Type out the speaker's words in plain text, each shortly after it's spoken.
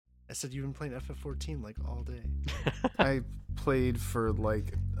I said you've been playing FF14 like all day. I played for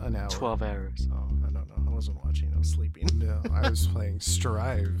like an hour. 12 hours. Oh, I don't know. I wasn't watching. I was sleeping. No, I was playing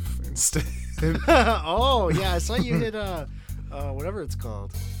Strive instead. Oh, yeah. I saw you hit, whatever it's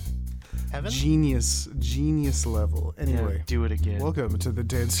called. Heaven? Genius level. Anyway. Yeah, do it again. Welcome to the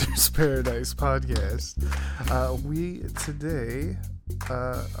Dancer's Paradise podcast. We today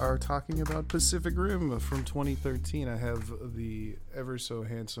are talking about Pacific Rim from 2013. I have the ever so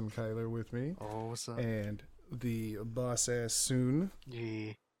handsome Kyler with me. Oh, what's up? And the boss ass Soon.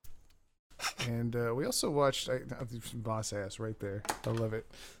 Yeah. And we also watched boss ass right there. I love it.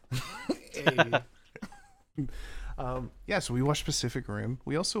 Hey. So we watched Pacific Rim.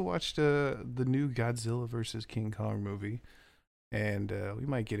 We also watched the new Godzilla versus King Kong movie, and we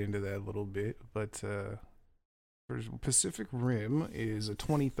might get into that a little bit. But Pacific Rim is a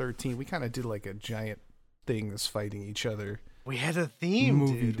 2013. We kind of did like a giant thing that's fighting each other. We had a theme,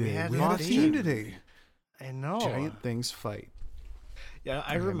 movie dude. day. We had a theme today. I know. Giant things fight. Yeah,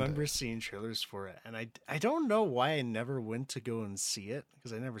 I remember seeing trailers for it, and I don't know why I never went to go and see it,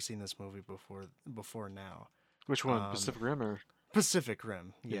 because I never seen this movie before now. Which one? Pacific Rim or Pacific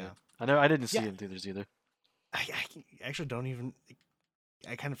Rim? Yeah. I know. I didn't see it in theaters either. I actually don't even.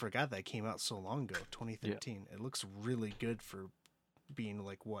 I kind of forgot that came out so long ago, 2013. Yeah. It looks really good for being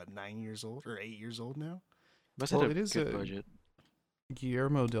like what 9 years old or 8 years old now. Must have a good budget.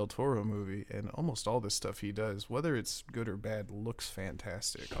 Guillermo del Toro movie, and almost all the stuff he does, whether it's good or bad, looks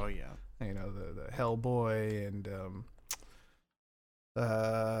fantastic. Oh yeah, you know, the Hellboy and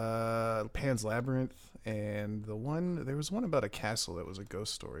Pan's Labyrinth, and there was one about a castle that was a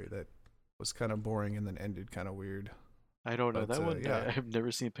ghost story that was kind of boring and then ended kind of weird. I don't know that one. Yeah. I've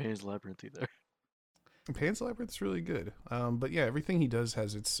never seen Pan's Labyrinth either. Pan's Labyrinth's really good, but yeah, everything he does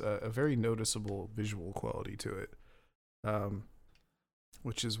has a very noticeable visual quality to it.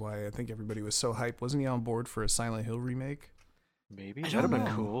 Which is why I think everybody was so hyped. Wasn't he on board for a Silent Hill remake? Maybe. That'd have been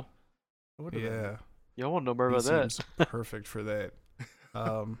cool. Yeah. Y'all want to know more about that? Perfect for that.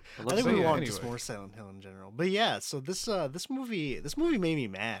 I think we want just more Silent Hill in general. But yeah, so this movie made me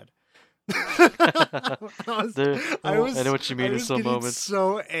mad. I know what you mean in some moments.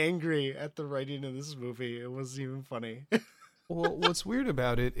 So angry at the writing of this movie. It wasn't even funny. Well, what's weird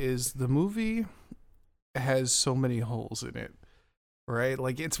about it is the movie has so many holes in it. Right?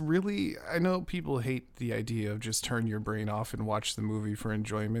 Like, it's really, I know people hate the idea of just turn your brain off and watch the movie for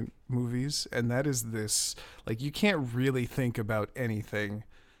enjoyment movies. And that is this, like, you can't really think about anything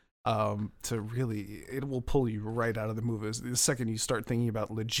it will pull you right out of the movie. The second you start thinking about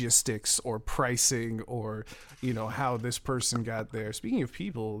logistics or pricing or, you know, how this person got there. Speaking of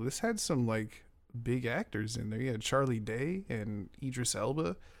people, this had some, like, big actors in there. You had Charlie Day and Idris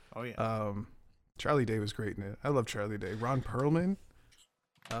Elba. Oh, yeah. Charlie Day was great in it. I love Charlie Day. Ron Perlman.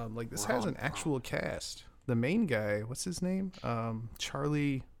 This has an actual cast. The main guy, what's his name?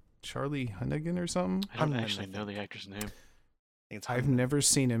 Charlie Hunnigan or something? I don't actually know the actor's name. I've never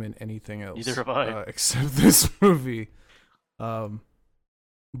seen him in anything else. Neither have I. Except this movie.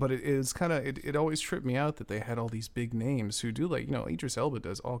 But it is kind of, it always tripped me out that they had all these big names who do, like, you know, Idris Elba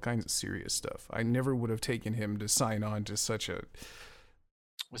does all kinds of serious stuff. I never would have taken him to sign on to such a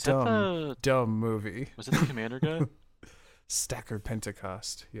dumb movie. Was it the Commander guy? Stacker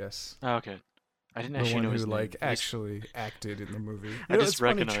Pentecost, yes. Oh, okay. I didn't actually know his name. Actually acted in the movie. I just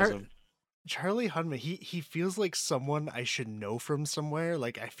recognize him. Charlie Hunnam, he feels like someone I should know from somewhere.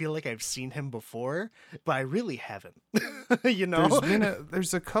 Like, I feel like I've seen him before, but I really haven't. You know?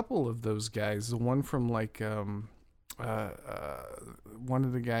 There's a couple of those guys. The one from, like, one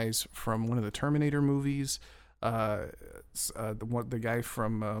of the guys from one of the Terminator movies. The guy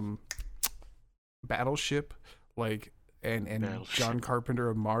from Battleship, like, and John Carpenter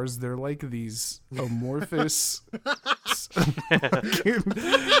of Mars. They're like these amorphous,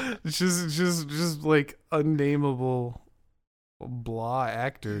 just like unnameable blah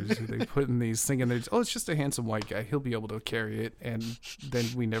actors who they put in these things, and it's just a handsome white guy. He'll be able to carry it, and then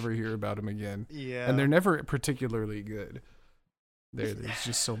we never hear about him again. Yeah, and they're never particularly good. There's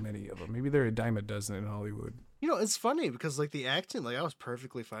just so many of them. Maybe they're a dime a dozen in Hollywood. You know, it's funny because, like, the acting, like, I was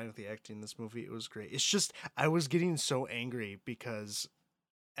perfectly fine with the acting in this movie. It was great. It's just, I was getting so angry because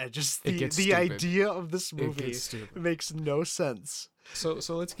the idea of this movie makes no sense. So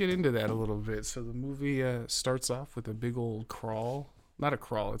let's get into that a little bit. So the movie starts off with a big old crawl. Not a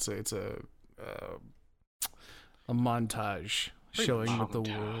crawl. It's a montage showing that the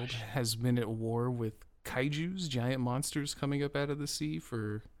world has been at war with kaijus, giant monsters coming up out of the sea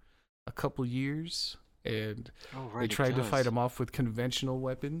for a couple years. And they tried to fight them off with conventional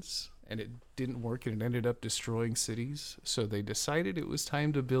weapons, and it didn't work, and it ended up destroying cities. So they decided it was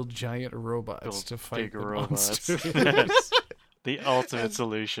time to build giant robots to fight the monsters. The ultimate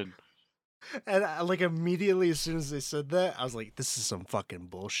solution. And like immediately as soon as they said that, I was like, this is some fucking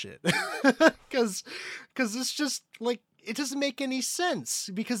bullshit. Because it's just like, it doesn't make any sense,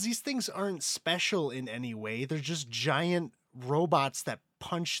 because these things aren't special in any way. They're just giant robots that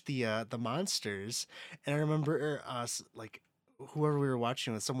punch the monsters. And I remember like whoever we were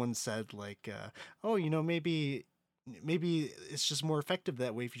watching with, someone said like, oh, maybe it's just more effective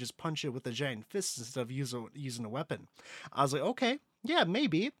that way if you just punch it with a giant fist instead of using a weapon. I was like, okay, yeah,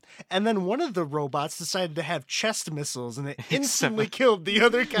 maybe. And then one of the robots decided to have chest missiles, and it instantly killed the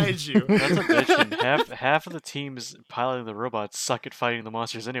other kaiju. That's a bitch. And half of the teams piloting the robots suck at fighting the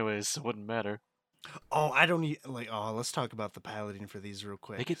monsters anyways, so it wouldn't matter. Oh, I don't need, like, let's talk about the piloting for these real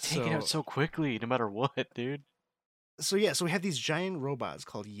quick. They get taken out so quickly, no matter what, dude. So we have these giant robots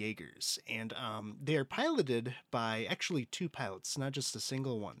called Jaegers, and they are piloted by actually two pilots, not just a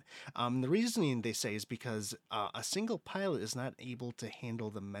single one. The reasoning, they say, is because a single pilot is not able to handle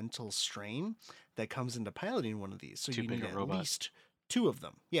the mental strain that comes into piloting one of these. So you need at least two of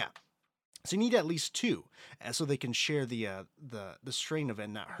them. Yeah. So you need at least two, so they can share the strain of it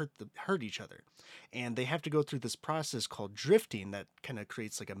and not hurt each other. And they have to go through this process called drifting that kind of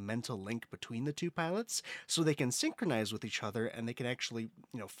creates like a mental link between the two pilots, so they can synchronize with each other and they can actually,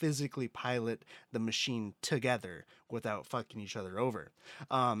 physically pilot the machine together without fucking each other over.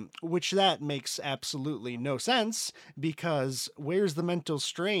 Which that makes absolutely no sense, because where's the mental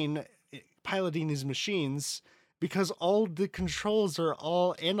strain piloting these machines? Because all the controls are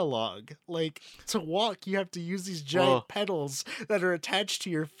all analog. Like, to walk, you have to use these giant pedals that are attached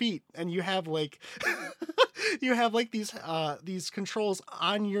to your feet, and you have like, these controls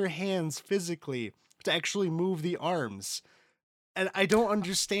on your hands physically to actually move the arms. And I don't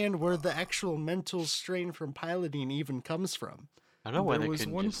understand where the actual mental strain from piloting even comes from. I don't know why there was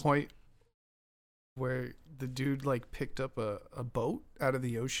one point where the dude like picked up a boat out of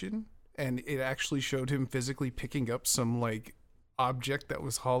the ocean. And it actually showed him physically picking up some like object that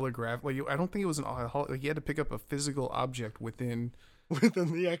was holographic. Like, I don't think it was he had to pick up a physical object within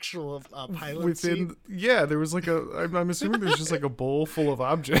the actual pilot seat? Yeah, there was like I'm assuming there's just like a bowl full of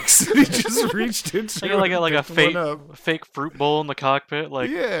objects. He just reached into like a fake fruit bowl in the cockpit.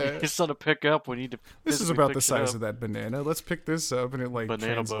 Like, it's something to pick up. We need to. This is about the size of that banana. Let's pick this up, and it like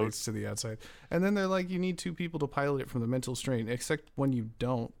banana translates to the outside. And then they're like, you need two people to pilot it from the mental strain, except when you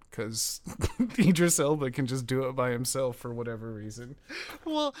don't, because Idris Elba can just do it by himself for whatever reason.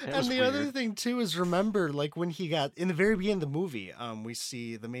 Well, and the other thing too is, remember, like when he got in the very beginning of the movie, we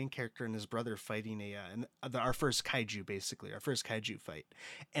see the main character and his brother fighting our first kaiju, basically our first kaiju fight.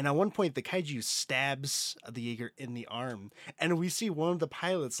 And at one point, the kaiju stabs the Jaeger in the arm, and we see one of the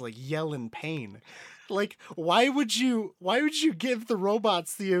pilots like yell in pain. Like, why would you give the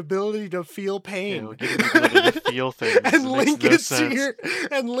robots the ability to feel pain? Give them the ability to feel things and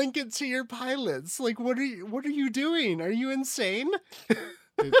link it to your pilots? Like, what are you doing? Are you insane?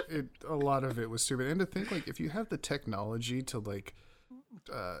 A lot of it was stupid. And to think, like, if you have the technology to like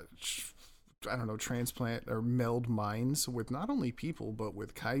I don't know, transplant or meld minds with not only people but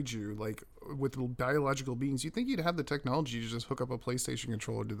with kaiju, like with biological beings, you think you'd have the technology to just hook up a PlayStation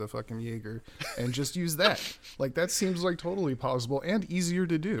controller to the fucking Jaeger and just use that. Like, that seems like totally possible and easier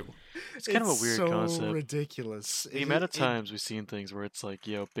to do. It's kind of a weird concept. So ridiculous. The amount of times we've seen things where it's like,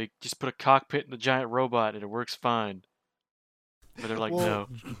 just put a cockpit in a giant robot and it works fine. But they're like, no.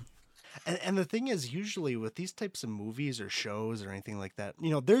 And the thing is, usually with these types of movies or shows or anything like that,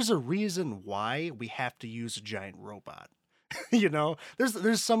 there's a reason why we have to use a giant robot.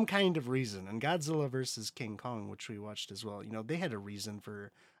 There's some kind of reason. And Godzilla versus King Kong, which we watched as well, they had a reason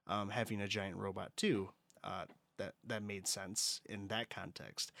for having a giant robot too. That made sense in that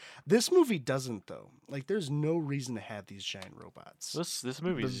context. This movie doesn't, though. Like, there's no reason to have these giant robots. This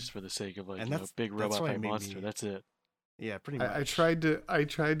movie is just for the sake of big robot fight monster. That's it. Yeah, pretty much. I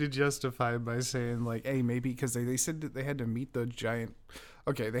tried to justify by saying like, hey, maybe because they said that they had to meet the giant.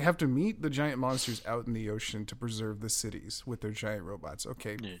 Okay, they have to meet the giant monsters out in the ocean to preserve the cities with their giant robots.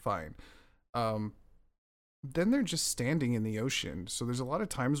 Okay, fine. Then they're just standing in the ocean. So there's a lot of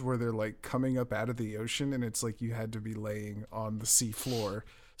times where they're like coming up out of the ocean, and it's like you had to be laying on the sea floor,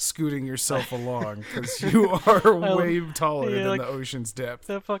 scooting yourself along because you are way taller than the ocean's depth.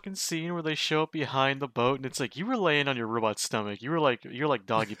 That fucking scene where they show up behind the boat and it's like you were laying on your robot's stomach. You're like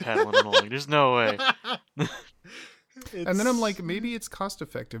doggy paddling along. There's no way. And then I'm like, maybe it's cost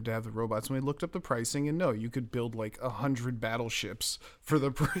effective to have the robots. And we looked up the pricing, and no, you could build like 100 battleships for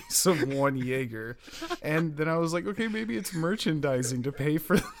the price of one Jaeger. And then I was like, okay, maybe it's merchandising to pay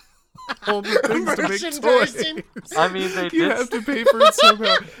for all the things to make toys. I mean, they You have to pay for it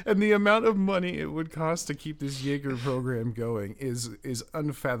somehow, and the amount of money it would cost to keep this Jaeger program going is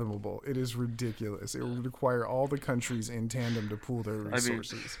unfathomable. It is ridiculous. It would require all the countries in tandem to pool their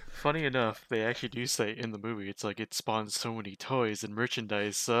resources. I mean, funny enough, they actually do say in the movie, it's like it spawns so many toys and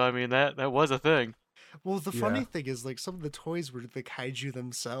merchandise. So I mean, that was a thing. Well, the funny thing is, like, some of the toys were the kaiju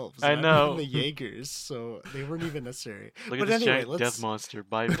themselves. I know. Not even the Jaegers, so they weren't even necessary. Look but at this anyway, giant death monster.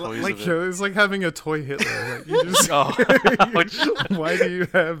 Buy toys like, of it. It's like having a toy Hitler. Like, you just, why do you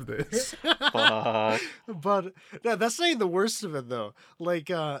have this? But no, that's not even the worst of it, though. Like,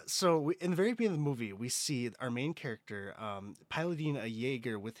 in the very beginning of the movie, we see our main character piloting a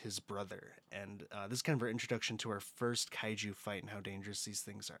Jaeger with his brother. And this is kind of our introduction to our first kaiju fight and how dangerous these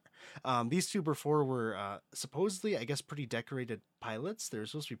things are. These two before were supposedly, I guess, pretty decorated pilots. They were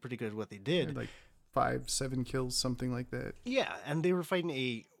supposed to be pretty good at what they did. Like 5-7 kills, something like that. Yeah, and they were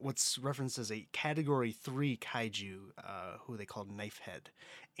fighting what's referenced as a Category 3 kaiju, who they called Knifehead.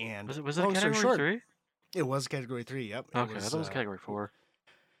 And was it Category 3? It was Category 3, yep. Okay, I thought it was Category 4.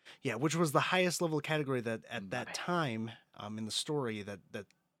 Yeah, which was the highest level category that at that time in the story that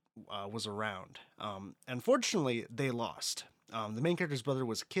was around. Unfortunately, they lost. The main character's brother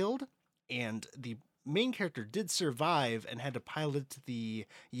was killed, and the main character did survive and had to pilot the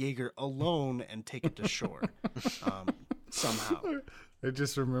Jaeger alone and take it to shore somehow. I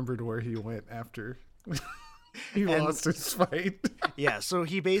just remembered where he went after he lost his fight. Yeah, so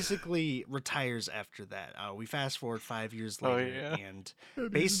he basically retires after that. We fast forward 5 years later, and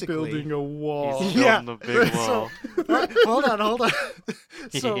basically building a wall. He's building the big wall. Hold on.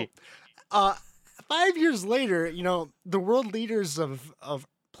 So, 5 years later, the world leaders of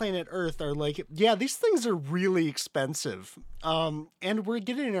planet Earth are like, yeah, these things are really expensive, and we're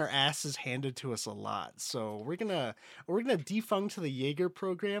getting our asses handed to us a lot. So we're gonna defunct the Jaeger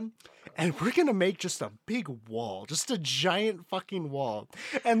program, and we're gonna make just a big wall, just a giant fucking wall.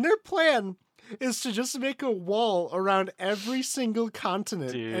 And their plan is to just make a wall around every single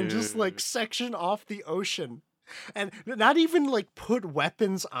continent and just like section off the ocean. And not even like put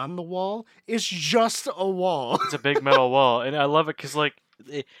weapons on the wall. It's just a wall. It's a big metal wall, and I love it because like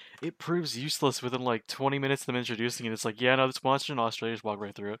it proves useless within like 20 minutes of them introducing it. It's like, yeah, no, this monster in Australia, just walk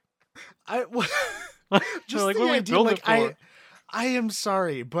right through it. Just like, the idea, like, I am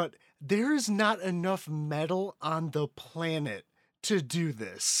sorry, but there is not enough metal on the planet to do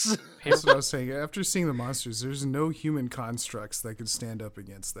this. That's what I was saying. After seeing the monsters, there's no human constructs that could stand up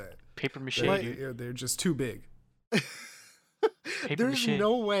against that. Paper mache. They're just too big. There's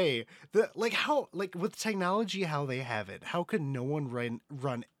no way that, with technology how they have it, how could no one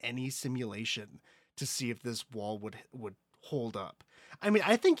run any simulation to see if this wall would hold up? I mean,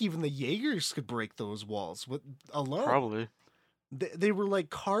 I think even the Jaegers could break those walls alone. Probably. They were like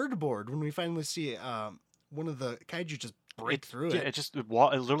cardboard when we finally see one of the kaiju just break through it. Yeah,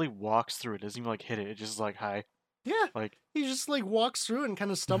 it literally walks through it. It doesn't even like hit it. It just like hi. Yeah, like he just like walks through it and kind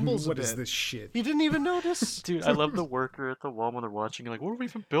of stumbles a bit. What is this shit? He didn't even notice. Dude, I love the worker at the wall when they're watching. Like, what are we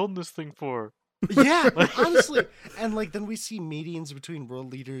even building this thing for? Yeah, honestly. And like then we see meetings between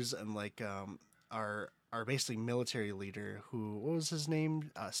world leaders and like our basically military leader who, what was his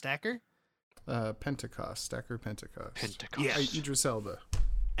name? Stacker? Pentecost. Stacker Pentecost. Yeah, Idris Elba.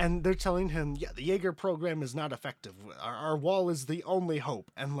 And they're telling him, yeah, the Jaeger program is not effective. Our wall is the only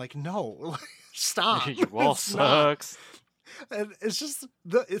hope. And like, no, stop. Your wall sucks. And it's just,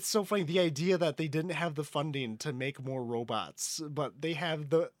 it's so funny. The idea that they didn't have the funding to make more robots, but they have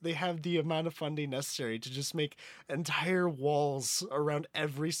the amount of funding necessary to just make entire walls around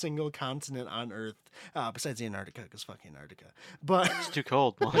every single continent on Earth, besides Antarctica, because fuck Antarctica. But it's too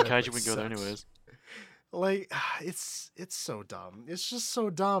cold. Well, the kaiju would go there anyways. Like, it's so dumb. It's just so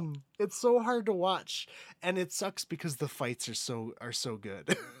dumb. It's so hard to watch, and it sucks because the fights are so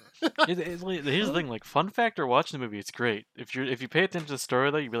good. Here's the thing, like, fun factor watching the movie, it's great. If you pay attention to the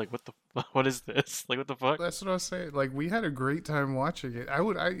story though, you'd be like, what is this? Like, what the fuck? That's what I was saying. Like, we had a great time watching it. I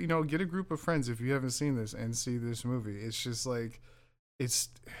get a group of friends if you haven't seen this and see this movie. It's just like, it's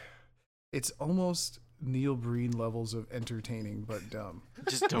almost Neil Breen levels of entertaining but dumb.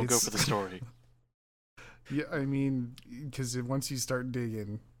 Just don't go for the story. Yeah, I mean, because once you start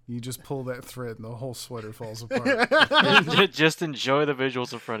digging, you just pull that thread and the whole sweater falls apart. Just enjoy the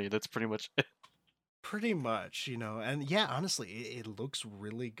visuals in front of you. That's pretty much it. Pretty much, and yeah, honestly, it looks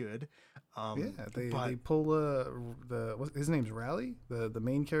really good. They pull his name's Riley, the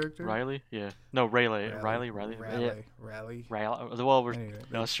main character. Riley, yeah, no, Riley. Well, we're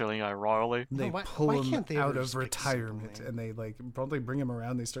Australian guy, Riley. They pull him out of retirement, and they like probably bring him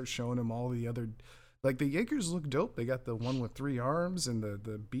around. They start showing him all the other Like the Jaegers look dope. They got the one with 3 arms and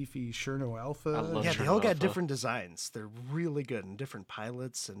the beefy Cherno Alpha. Yeah, they all got different designs. They're really good, and different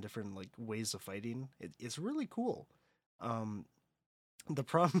pilots and different like ways of fighting. It's really cool. The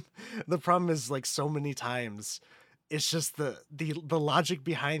problem the problem is like so many times it's just the logic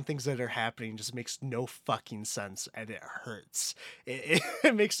behind things that are happening just makes no fucking sense, and it hurts.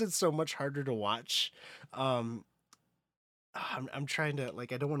 It makes it so much harder to watch. I'm trying to,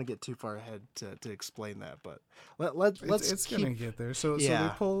 like, I don't want to get too far ahead to explain that, but let's gonna get there. So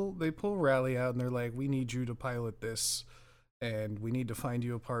they pull Rally out and they're like, we need you to pilot this, and we need to find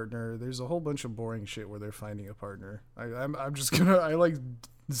you a partner. There's a whole bunch of boring shit where they're finding a partner. I'm just gonna I like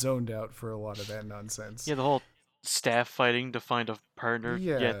zoned out for a lot of that nonsense. Yeah, the whole staff fighting to find a partner.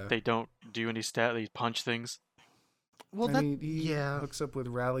 Yeah, yet they don't do any staff. They punch things. Well, he hooks up with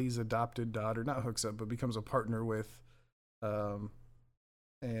Rally's adopted daughter. Not hooks up, but becomes a partner with. General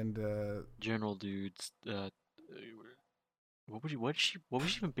dudes. What would she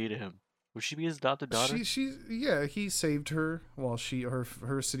even be to him? Would she be his adopted daughter? He saved her while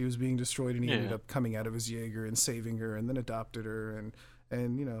her city was being destroyed, and he ended up coming out of his Jaeger and saving her, and then adopted her,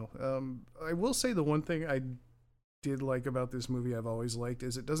 and you know, I will say the one thing I did like about this movie, I've always liked,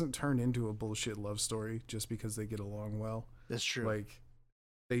 is it doesn't turn into a bullshit love story just because they get along well. That's true. Like,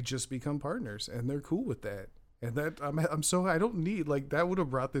 they just become partners, and they're cool with that. And that I'm so I don't need, like, that would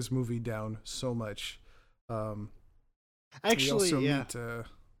have brought this movie down so much. Actually,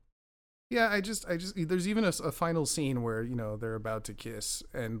 I just there's even a final scene where, you know, they're about to kiss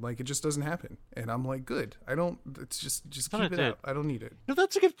and like it just doesn't happen, and I'm like, good. It's just keep it out. I don't need it. No,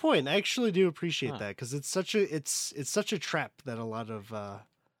 that's a good point. I actually do appreciate that, because it's such a trap that a lot of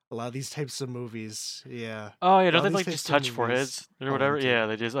these types of movies. Yeah. Oh yeah, don't they like just touch foreheads or whatever? Yeah,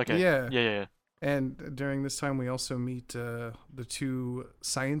 they just okay. Yeah. And during this time, we also meet the 2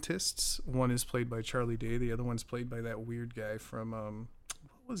 scientists. One is played by Charlie Day. The other one's played by that weird guy from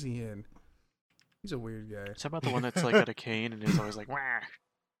what was he in? He's a weird guy. It's about the one that's like got a cane and is always like, wah.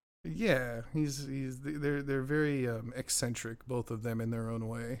 Yeah, they're very eccentric, both of them in their own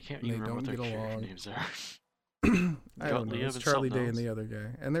way. Can't even remember what their character names are. I don't know. It's Charlie Day and the other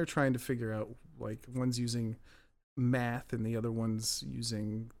guy, and they're trying to figure out, like, one's using math and the other one's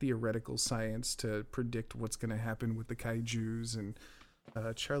using theoretical science to predict what's going to happen with the kaijus, and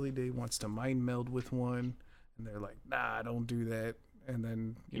Charlie Day wants to mind meld with one, and they're like, nah, don't do that, and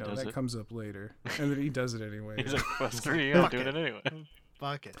then that comes up later, and then he does it anyway. He's like, well, screw you, I'm doing it anyway.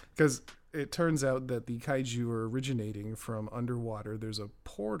 Fuck it. Because it turns out that the kaiju are originating from underwater. There's a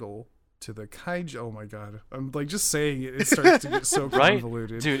portal to the kaiju. Oh my god, I'm like, just saying it starts to get so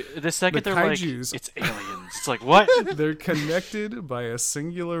convoluted. Dude, the second they're kaijus, like, it's aliens. It's like, what? They're connected by a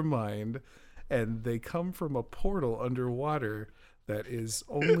singular mind, and they come from a portal underwater that is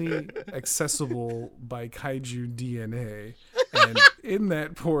only accessible by kaiju DNA. And in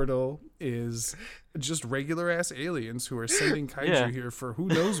that portal is just regular ass aliens who are sending kaiju here for who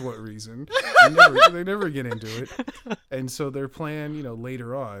knows what reason. They never get into it. And so their plan,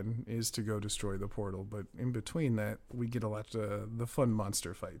 later on, is to go destroy the portal. But in between that, we get a lot of the fun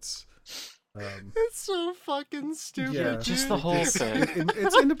monster fights. It's so fucking stupid. Yeah, just the whole thing.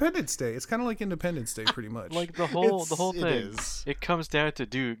 It's Independence Day. It's kind of like Independence Day, pretty much. Like the whole thing. It comes down to,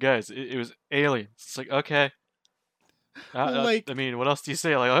 dude, guys, it was aliens. It's like, okay. I mean, what else do you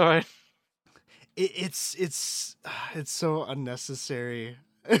say? Like, all right. It's so unnecessary.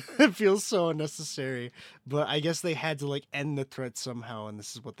 It feels so unnecessary, but I guess they had to like end the threat somehow, and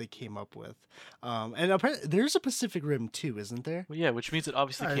this is what they came up with. And apparently there's a Pacific Rim too, isn't there? Well, yeah, which means it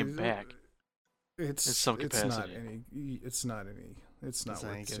obviously came back. It's in some capacity. It's not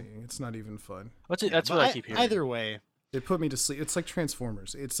worth seeing. It's not even fun. That's what I keep hearing. Either way, it put me to sleep. It's like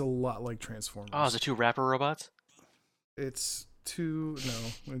Transformers. It's a lot like Transformers. Oh, is it 2 rapper robots? It's 2.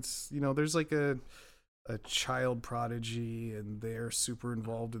 No, it's there's like a child prodigy, and they're super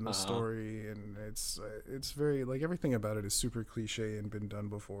involved in the story, and it's very, like, everything about it is super cliche and been done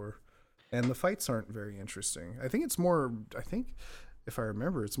before, and the fights aren't very interesting. I think if I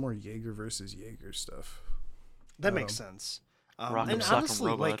remember, it's more Jaeger versus Jaeger stuff. That makes sense. And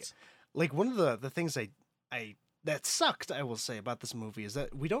honestly, like one of the things I that sucked, I will say, about this movie is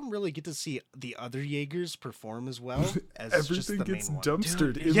that we don't really get to see the other Jaegers perform as well as everything just the gets main one.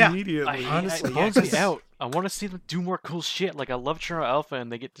 dumpstered immediately. Honestly, it bums me out. I want to see them do more cool shit. Like, I love Cherno Alpha,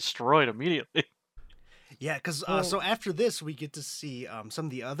 and they get destroyed immediately. Yeah, because so after this, we get to see some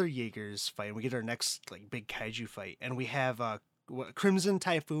of the other Jaegers fight, and we get our next like big kaiju fight, and we have Crimson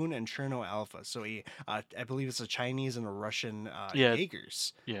Typhoon and Cherno Alpha. So I believe it's a Chinese and a Russian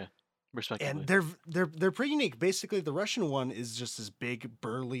Jaegers. Yeah. respectively. And they're pretty unique. Basically, the Russian one is just this big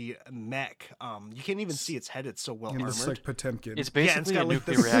burly mech. You can't even see its head; it's so well armored. It's like Potemkin. It's basically a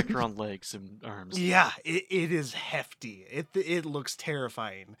nuclear reactor on legs and arms. Yeah, it is hefty. It looks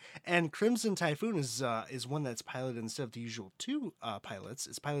terrifying. And Crimson Typhoon is one that's piloted instead of the usual 2 pilots.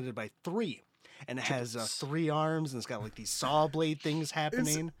 It's piloted by 3. And it has 3 arms, and it's got like these saw blade things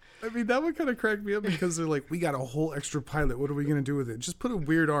happening. That would kind of crack me up because they're like, we got a whole extra pilot. What are we going to do with it? Just put a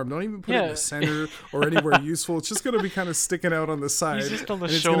weird arm. Don't even put it in the center or anywhere useful. It's just going to be kind of sticking out on the side. He's just on the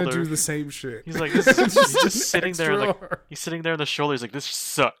and shoulder. It's going to do the same shit. He's like, he's just sitting there. He's sitting there on the shoulder. He's like, this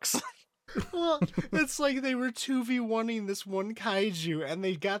sucks. Well, it's like they were 2v1ing this one kaiju, and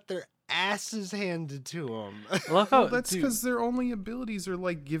they got their asses handed to them. Well, that's because their only abilities are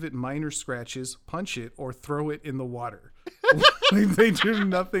like give it minor scratches, punch it, or throw it in the water. They do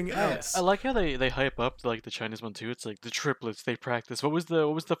nothing else. I like how they hype up like the Chinese one too. It's like the triplets they practice. What was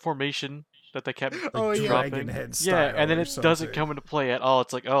the formation that they kept dropping? Dragon head style, and then it doesn't come into play at all.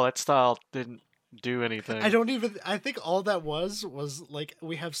 It's like, oh, that style didn't do anything. I think all that was like,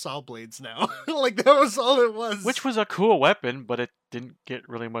 we have saw blades now. Like, that was all it was. Which was a cool weapon, but it didn't get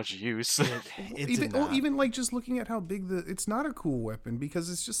really much use. Even like just looking at how big it's not a cool weapon because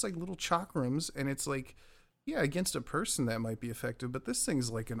it's just like little chakrams, and it's like, yeah, against a person that might be effective, but this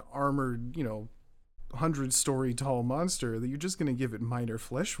thing's like an armored, 100-story tall monster that you're just going to give it minor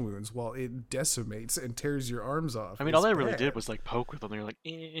flesh wounds while it decimates and tears your arms off. I mean, all they really did was like poke with them. They're like,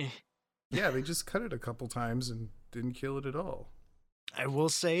 eh. Yeah, they just cut it a couple times and didn't kill it at all. I will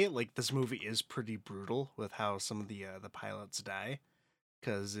say, like, this movie is pretty brutal with how some of the pilots die,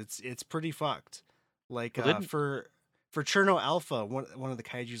 because it's pretty fucked. Like, for Cherno Alpha, one of the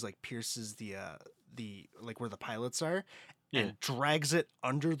kaiju's like pierces the like where the pilots are, and drags it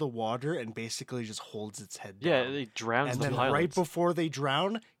under the water and basically just holds its head down. Yeah, they drowns the pilots. And then right before they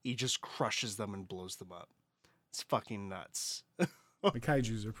drown, he just crushes them and blows them up. It's fucking nuts. The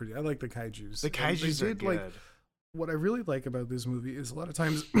kaijus are pretty. I like the kaijus. The kaijus are good. Like, what I really like about this movie is a lot of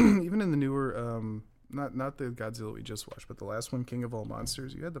times, even in the newer, not the Godzilla we just watched, but the last one, King of All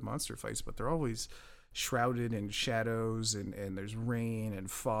Monsters, you had the monster fights, but they're always shrouded in shadows and there's rain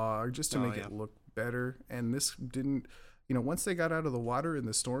and fog just to make it look better. And this didn't. Once they got out of the water and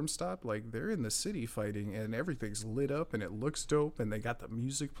the storm stopped, like, they're in the city fighting and everything's lit up and it looks dope and they got the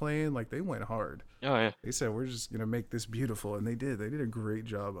music playing. Like, they went hard. Oh, yeah. They said, we're just going to make this beautiful. And they did. They did a great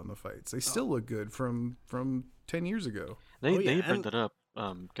job on the fights. They still look good from 10 years ago. They bring that up.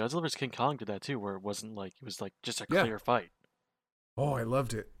 Godzilla vs. King Kong did that too, where it wasn't like, it was like just a clear fight. Oh, I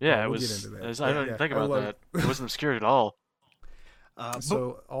loved it. Yeah, we'll get into that. I don't even think about that. It wasn't obscured at all.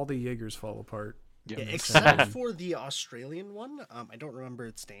 So all the Jaegers fall apart. Yeah, except for the Australian one. I don't remember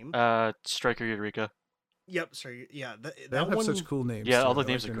its name. Striker Eureka. Yep, sorry. Yeah, that one have such cool names. Yeah, all the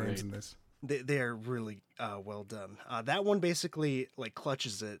names are great. Names in this. They are really well done. That one basically like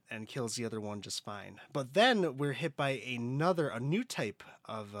clutches it and kills the other one just fine. But then we're hit by a new type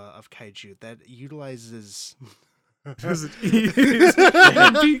of kaiju that utilizes. There's an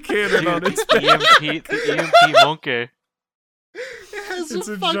EMP cannon on its back. The EMP monkey. It's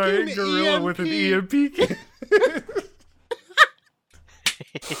a giant gorilla EMP. with an EMP cannon.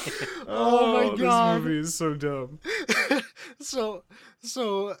 Oh my god. This movie is so dumb. So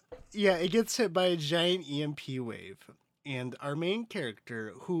yeah, it gets hit by a giant EMP wave. And our main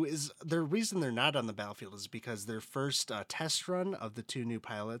character, the reason they're not on the battlefield is because their first test run of the 2 new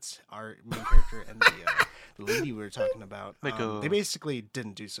pilots, our main character and the lady we were talking about, they basically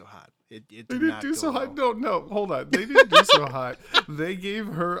didn't do so hot. They didn't do so hot. No, hold on. They didn't do so hot. They gave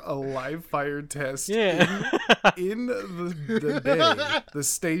her a live fire test in the bay, the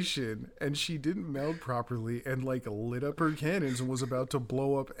station, and she didn't meld properly and like lit up her cannons and was about to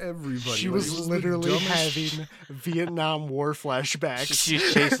blow up everybody. She was literally having Vietnam War flashbacks.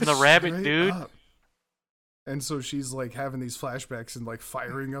 She's chasing the rabbit, dude. And so she's like having these flashbacks and like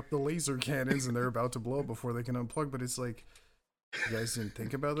firing up the laser cannons and they're about to blow up before they can unplug. But it's like, you guys didn't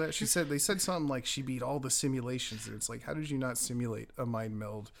think about that? They said something like she beat all the simulations. And it's like, how did you not simulate a mind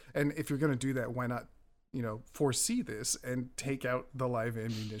meld? And if you're going to do that, why not, foresee this and take out the live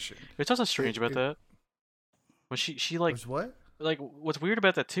ammunition? It's also strange about that. When she like, what? Like, what's weird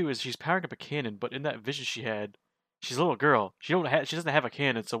about that too is she's powering up a cannon, but in that vision she had, she's a little girl. She doesn't have a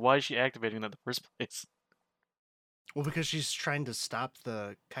cannon, so why is she activating that in the first place? Well, because she's trying to stop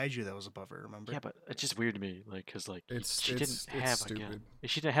the kaiju that was above her, remember? Yeah, but it's just weird to me, like, because, like, she didn't have a stupid. gun.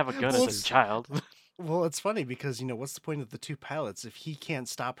 She didn't have a gun as a child. Well, it's funny because, what's the point of the 2 pilots if he can't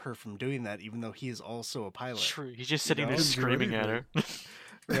stop her from doing that, even though he is also a pilot? True, he's just sitting there screaming at her.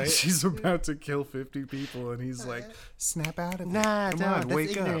 Right? She's about to kill 50 people, and he's like, "Snap out of it! Nah, Come on,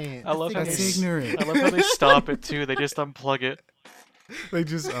 wake ignorant. up!" I love how That's ignorant. I love how they stop it too. They just unplug it. They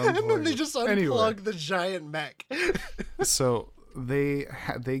just And then they just unplug Anyway. the giant mech. So they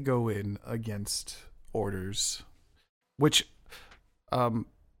go in against orders, which the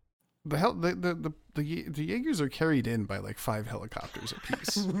Jaegers are carried in by like 5 helicopters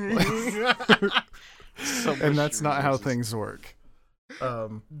apiece. And that's not how things work.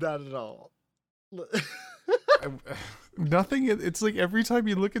 Not at all. Nothing. It's like every time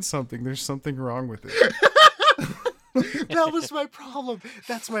you look at something, there's something wrong with it. That was my problem.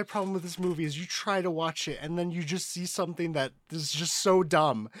 That's my problem with this movie is you try to watch it and then you just see something that is just so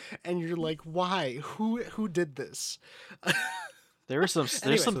dumb and you're like, why? Who did this? There's some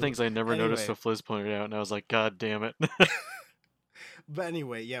things I never noticed that Fliz pointed out, and I was like, God damn it. But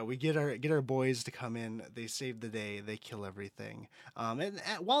anyway, yeah, we get our boys to come in. They save the day. They kill everything. And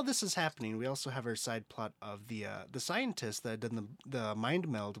while this is happening, we also have our side plot of the scientist that did the mind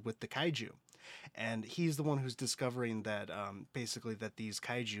meld with the kaiju, and he's the one who's discovering that basically that these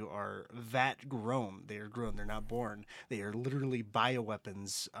kaiju are vat grown. They are grown. They're not born. They are literally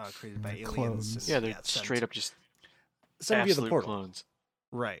bioweapons created by aliens. Clones. Yeah, they're straight up just sent via the absolute portal. clones.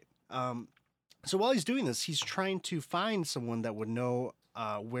 Right. So while he's doing this, he's trying to find someone that would know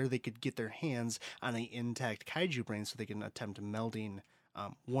where they could get their hands on an intact kaiju brain so they can attempt melding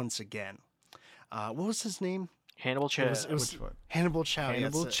once again. What was his name? Hannibal Chow. It was Which one? Hannibal Chow.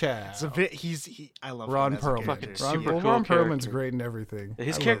 Hannibal Chow. I love Ron him as a Perlman. character. Super cool Ron Perlman's character. great in everything.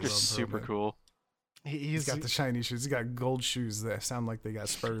 His I love character's Ron super Perlman. cool. He's got the shiny shoes. He's got gold shoes that sound like they got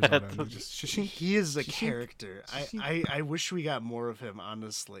spurs on them. He is a character. I wish we got more of him,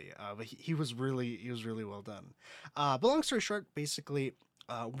 honestly. But he was really well done. But long story short, basically,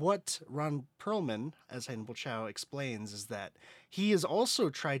 what Ron Perlman as Hannibal Chow explains is that he has also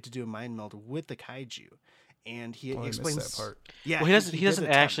tried to do a mind meld with the kaiju, and he explains that part. Yeah, Well, he doesn't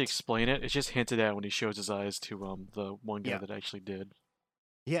actually attempt. explain it. It's just hinted at when he shows his eyes to the one guy that actually did.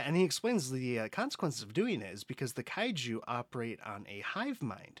 Yeah, and he explains the consequences of doing it is because the kaiju operate on a hive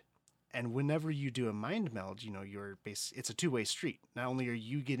mind. And whenever you do a mind meld, it's a two-way street. Not only are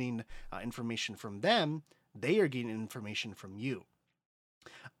you getting information from them, they are getting information from you.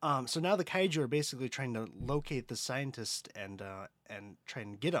 So now the kaiju are basically trying to locate the scientist and try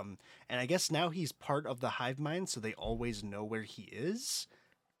and get him. And I guess now he's part of the hive mind, so they always know where he is.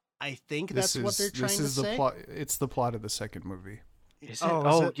 I think that's what they're trying to say. Plot. It's the plot of the second movie. Is it?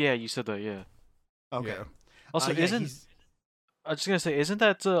 Is it? Yeah, you said that. Yeah. Okay. Yeah. Also, I was just gonna say, isn't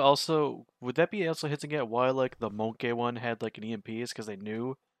that also? Would that be also hinting at why like the Monkey one had like an EMP? Is because they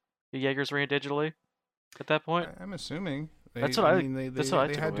knew the Jaegers ran digitally at that point? I'm assuming. They That's had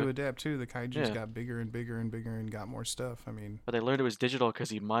took to away. adapt too. The kaiju's got bigger and bigger and bigger and got more stuff. I mean, But they learned it was digital because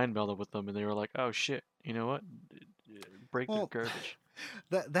he mind melded with them, and they were like, "Oh shit, you know what? Break the garbage."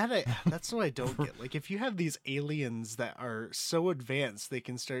 That's what I don't get. Like, if you have these aliens that are so advanced, they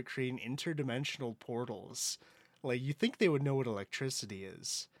can start creating interdimensional portals. Like, you think they would know what electricity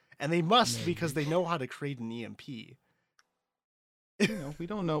is, and they must because they know how to create an EMP. we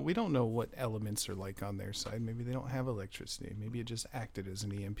don't know what elements are like on their side. Maybe they don't have electricity. Maybe it just acted as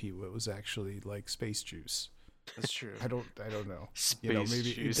an EMP. What was actually like space juice. That's true. I don't know. Space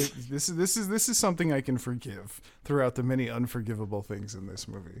juice. This is something I can forgive throughout the many unforgivable things in this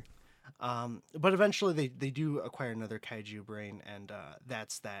movie. But eventually they do acquire another kaiju brain, and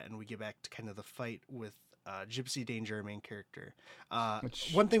that's that. And we get back to kind of the fight with Gypsy Danger, our main character.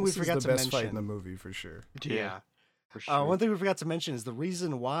 One thing we forgot to mention. The best fight in the movie for sure. Yeah. For sure. One thing we forgot to mention is the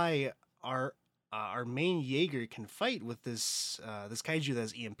reason why our main Jaeger can fight with this kaiju that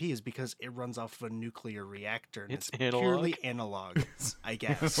has EMP is because it runs off of a nuclear reactor. And it's purely analog, I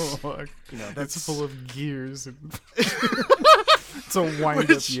guess. That's full of gears. It's a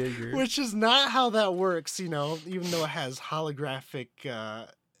wind-up Jaeger. Which is not how that works, even though it has holographic...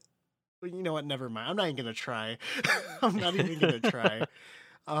 you know what? Never mind. I'm not even going to try. I'm not even going to try.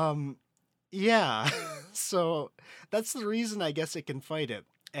 Yeah. So that's the reason I guess it can fight it.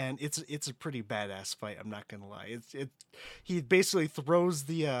 And it's a pretty badass fight. I'm not gonna lie. He basically throws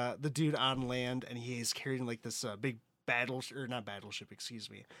the dude on land, and he's carrying like this big not battleship. Excuse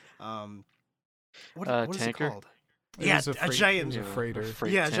me. What is it called? A giant freighter.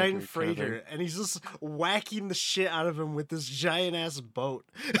 A giant freighter, and he's just whacking the shit out of him with this giant ass boat.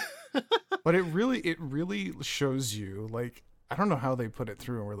 But it really shows you, like, I don't know how they put it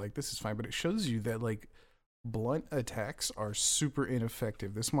through, and we're like, this is fine, but it shows you that like blunt attacks are super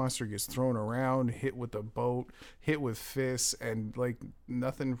ineffective. This monster gets thrown around, hit with a boat, hit with fists, and like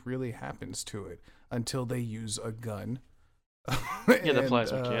nothing really happens to it until they use a gun Yeah, the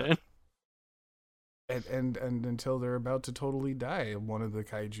plasma cannon. And until they're about to totally die, one of the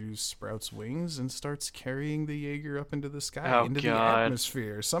kaiju sprouts wings and starts carrying the Jaeger up into the sky, into the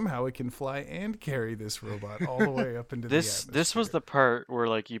atmosphere. Somehow it can fly and carry this robot all the way up into the atmosphere. This was the part where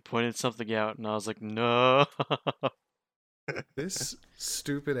like you pointed something out, and I was like, no. This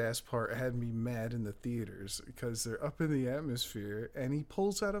stupid ass part had me mad in the theaters because they're up in the atmosphere and he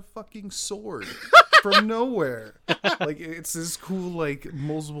pulls out a fucking sword from nowhere. Like, it's this cool, like,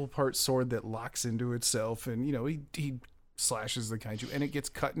 multiple part sword that locks into itself, and he slashes the kaiju and it gets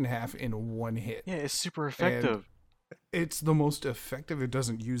cut in half in one hit. Yeah, it's super effective. And it's the most effective. It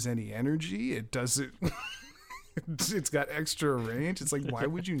doesn't use any energy. It doesn't. It's got extra range. It's like, why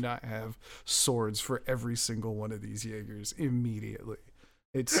would you not have swords for every single one of these Jaegers immediately?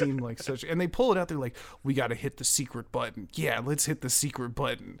 It seemed like such, and they pull it out. They're like, we got to hit the secret button. Yeah, let's hit the secret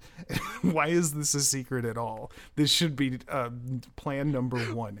button. Why is this a secret at all? This should be plan number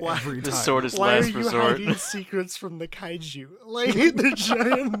one every time. The sword is Why last are you resort. hiding secrets from the kaiju? Like, the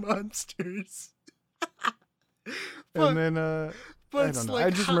giant monsters. And then, But I don't know. like, I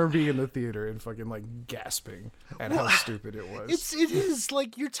just remember being in the theater and fucking like gasping at how stupid it was. It is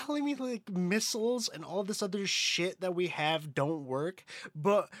like, you're telling me like missiles and all this other shit that we have don't work,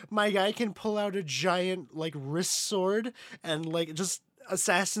 but my guy can pull out a giant like wrist sword and like just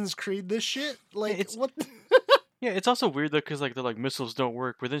Assassin's Creed this shit. Like, what? Yeah, it's also weird though, because like they're like missiles don't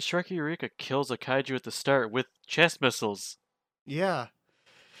work, but then Shrek Eureka kills a kaiju at the start with chest missiles. Yeah.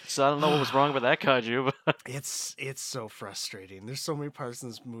 So I don't know what was wrong with that kaiju, but It's so frustrating. There's so many parts in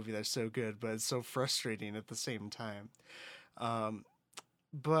this movie that are so good, but it's so frustrating at the same time.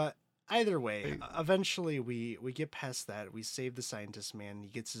 But either way, eventually we get past that. We save the scientist man. He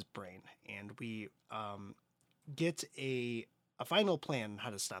gets his brain, and we get a final plan on how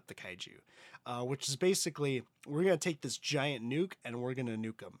to stop the kaiju, which is basically we're gonna take this giant nuke and we're gonna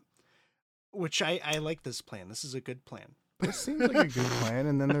nuke him. Which I like this plan. This is a good plan. This seems like a good plan.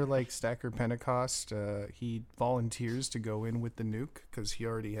 And then they're like, Stacker Pentecost, he volunteers to go in with the nuke because he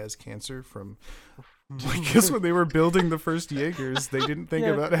already has cancer from, I guess when they were building the first Jaegers, they didn't think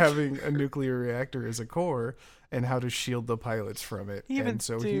about having a nuclear reactor as a core and how to shield the pilots from it.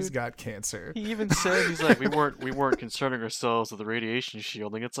 He's got cancer. he even said, he's like, we weren't concerning ourselves with the radiation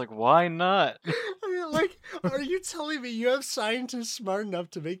shielding. It's like, why not? I mean, like, are you telling me you have scientists smart enough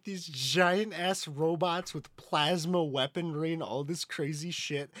to make these giant ass robots with plasma weaponry and all this crazy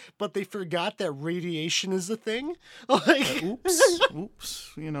shit, but they forgot that radiation is a thing? Like,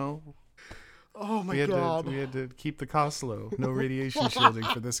 oops, you know. Oh my god. We had to keep the cost low. No radiation shielding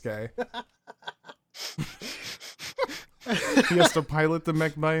for this guy. He has to pilot the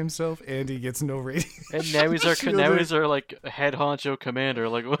mech by himself, and he gets no radiation. And now he's our like head honcho commander.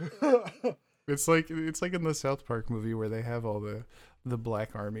 Like, it's like in the South Park movie where they have all the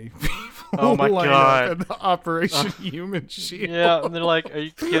Black Army people. Oh my god! And the Operation Human Shield. Yeah, and they're like, "Are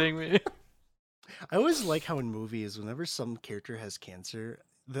you kidding me?" I always like how in movies, whenever some character has cancer,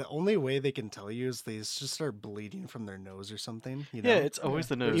 the only way they can tell you is they just start bleeding from their nose or something. You know? Yeah, it's always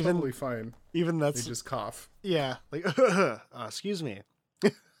the nose. Even totally fine. Even that's they just cough. Yeah, like excuse me.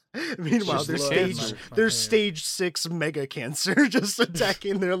 Meanwhile, there's stage 6 mega cancer just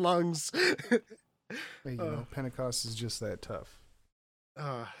attacking their lungs. Hey, Pentecost is just that tough.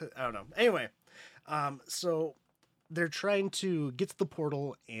 I don't know. Anyway, so they're trying to get to the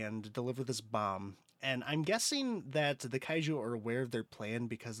portal and deliver this bomb. And I'm guessing that the kaiju are aware of their plan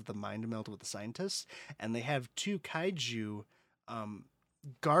because of the mind meld with the scientists. And they have 2 kaiju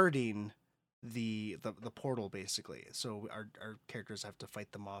guarding the portal, basically. So our characters have to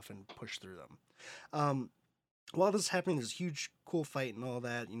fight them off and push through them. While this is happening, there's a huge, cool fight and all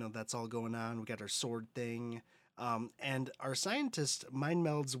that. That's all going on. We got our sword thing. And our scientist mind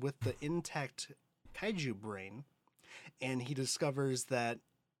melds with the intact kaiju brain. And he discovers that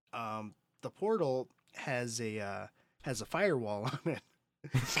the portal has a firewall on it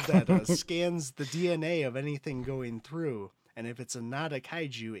that scans the DNA of anything going through, and if it's not a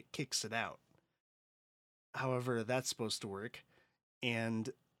kaiju, it kicks it out. However, that's supposed to work,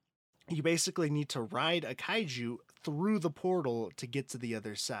 and you basically need to ride a kaiju through the portal to get to the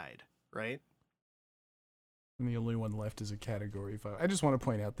other side, right? And the only one left is a Category 5. I just want to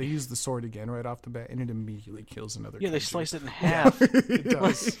point out, they use the sword again right off the bat, and it immediately kills another kaiju. They slice it in half. It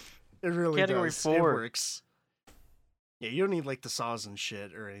does. It really Category does. 4. It works. Yeah, you don't need like the saws and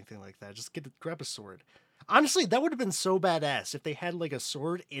shit or anything like that. Just grab a sword. Honestly, that would have been so badass if they had like a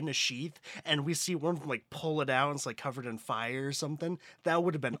sword in a sheath and we see one like pull it out and it's like covered in fire or something. That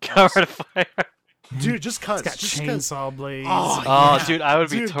would have been Covered in fire. Dude, just cuz. It's got chainsaw blades. Oh, yeah. Dude, I would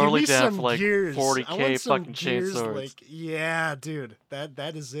be totally down for like gears. 40K fucking gears, chainsaws. Like, yeah, dude,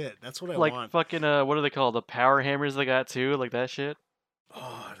 that is it. That's what I like want. fucking what are they called? The power hammers they got too, like that shit.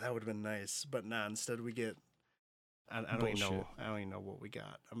 Oh, that would have been nice, but nah. Instead, we get. I don't even know. I don't even know what we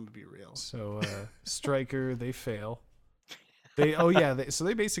got. I'm gonna be real. So, Stryker, they fail. So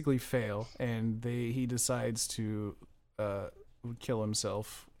they basically fail, and he decides to kill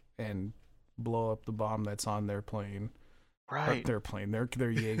himself and blow up the bomb that's on their plane. Right. Their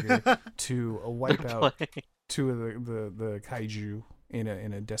Jaeger to wipe out two of the kaiju in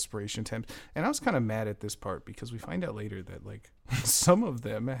a desperation attempt. And I was kind of mad at this part because we find out later that like some of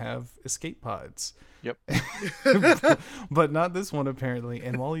them have escape pods. Yep. But not this one apparently.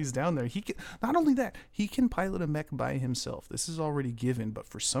 And while he's down there, he can not only that, he can pilot a mech by himself. This is already given, but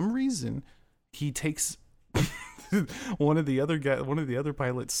for some reason he takes one of the other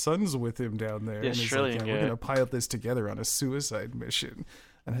pilot's sons with him down there, and he's like, we're gonna pilot this together on a suicide mission.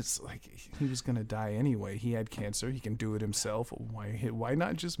 And it's like he was gonna die anyway. He had cancer. He can do it himself. Why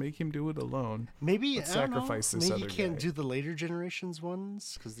not just make him do it alone? Maybe let's sacrifice this maybe other you can't guy. Do the later generations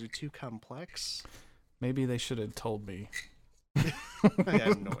ones because they're too complex. Maybe they should have told me. I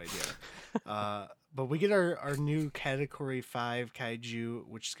have no idea. But we get our new Category 5 kaiju,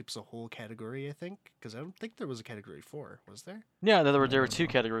 which skips a whole category, I think. Because I don't think there was a Category 4, was there? Yeah, there were two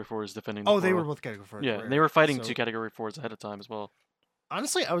Category 4s defending the they were both Category 4. Yeah, they were fighting two Category 4s ahead of time as well.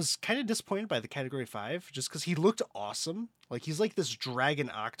 Honestly, I was kind of disappointed by the Category 5, just because he looked awesome. Like, he's like this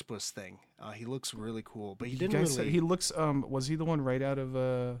dragon octopus thing. He looks really cool, but he didn't really... He looks, was he the one right out of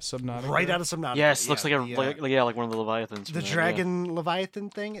Subnautica? Right out of Subnautica. Yes, looks like like one of the Leviathans. The dragon Leviathan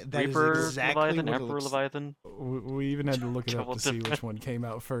thing? That Reaper is exactly Leviathan, what Emperor Leviathan. We even had to look it up to see which one came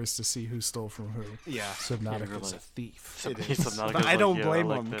out first to see who stole from who. Yeah. Subnautica's a thief. It is. But I don't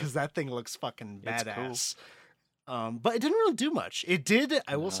blame him, because that thing looks fucking badass. Cool. But it didn't really do much. It did,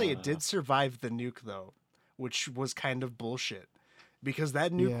 I will say, it did survive the nuke, though, which was kind of bullshit. Because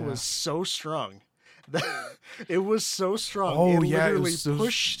that nuke was so strong. It was so strong. It literally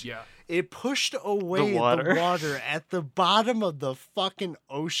pushed. Yeah. It pushed away the water at the bottom of the fucking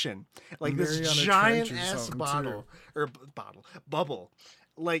ocean, like this giant ass bubble.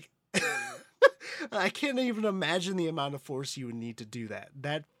 Like, I can't even imagine the amount of force you would need to do that.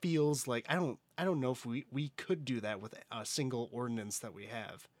 That feels like I don't know if we could do that with a single ordnance that we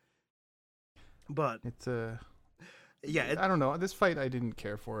have. But it's I don't know. This fight I didn't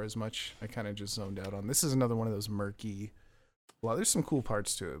care for as much. I kind of just zoned out on. This is another one of those murky. Well, there's some cool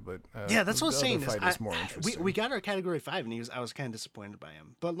parts to it, but that's what I was saying. Is more interesting. We got our Category 5, and I was kind of disappointed by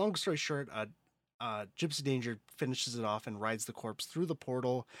him. But long story short, Gypsy Danger finishes it off and rides the corpse through the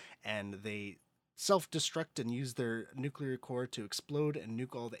portal, and they self-destruct and use their nuclear core to explode and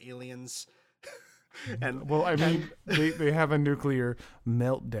nuke all the aliens. And they have a nunuclear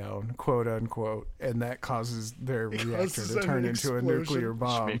meltdown, quote unquote, and that causes their reactor to turn into a nuclear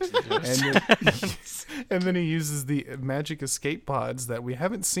bomb. And then he uses the magic escape pods that we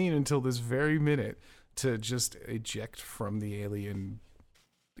haven't seen until this very minute to just eject from the alien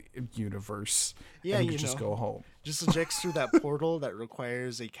universe. Yeah, and just go home. Just ejects through that portal that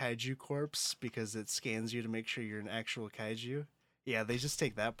requires a kaiju corpse because it scans you to make sure you're an actual kaiju. Yeah, they just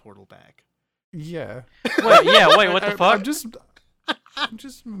take that portal back. Yeah. Wait, what the fuck? I'm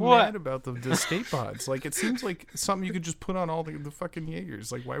just mad about the escape pods. Like, it seems like something you could just put on all the fucking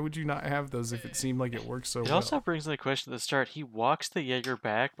Jaegers. Like, why would you not have those if it seemed like it works so well? It also brings in the question at the start. He walks the Jaeger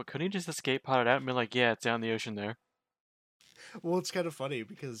back, but couldn't he just escape pod it out and be like, yeah, it's down the ocean there? Well, it's kind of funny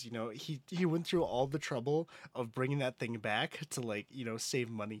because, he went through all the trouble of bringing that thing back to, like, save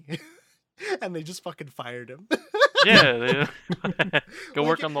money. And they just fucking fired him. Yeah, go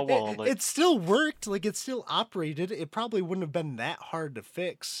work on the wall. It still worked. Like, it still operated. It probably wouldn't have been that hard to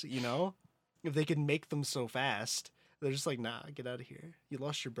fix, if they could make them so fast. They're just like, nah, get out of here. You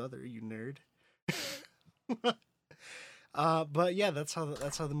lost your brother, you nerd. But yeah, that's how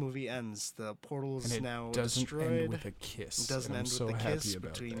the movie ends. The portal is now destroyed. It doesn't end with a kiss. It doesn't end with a kiss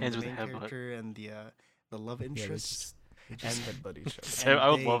between the main character and the love interest. They just headbutt each other. I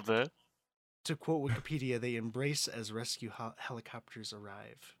would love that. To quote Wikipedia, they embrace as rescue helicopters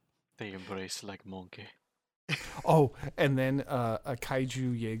arrive. They embrace like monkey. Oh, and then a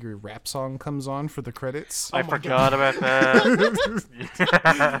Kaiju Jaeger rap song comes on for the credits. I forgot about that.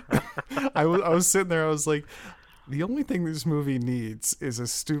 I was sitting there, I was like, the only thing this movie needs is a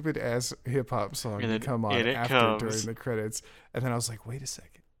stupid ass hip hop song to come on during the credits. And then I was like, wait a second.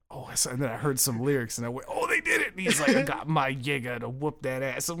 Oh, and then I heard some lyrics, and I went, oh, they did it. And he's like, I got my Jaeger to whoop that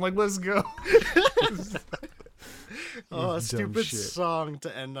ass. I'm like, let's go. Oh, a stupid song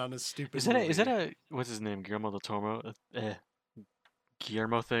to end on a stupid. Is that a what's his name? Guillermo del Toro?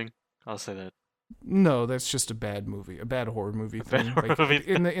 Guillermo thing? I'll say that. No, that's just a bad movie, a bad horror movie thing.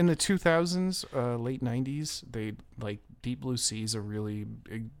 In the 2000s, late 90s, they like Deep Blue Sea is a really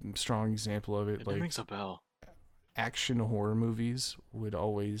strong example of it. It like rings a bell. Action horror movies would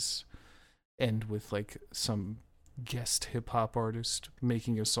always end with like some guest hip hop artist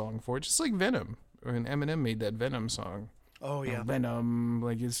making a song for it, just like Venom. When Eminem made that Venom song. Oh yeah, Venom,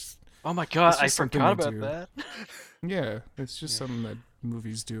 like it's. Oh my god, I forgot about that. Yeah, it's just something that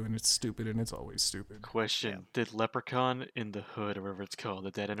movies do, and it's stupid, and it's always stupid. Question: Did Leprechaun in the Hood, or whatever it's called,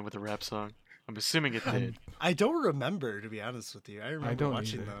 did that end with a rap song? I'm assuming it did. I don't remember, to be honest with you. I remember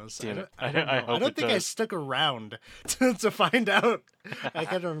watching those. Damn I don't think I stuck around to find out. I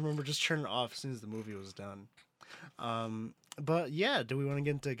kind of remember just turning it off as soon as the movie was done. But yeah, do we want to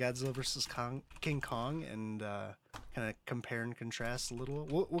get into Godzilla versus King Kong and kind of compare and contrast a little?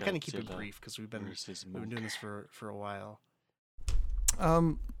 We'll kind of keep it brief because we've been doing this for a while.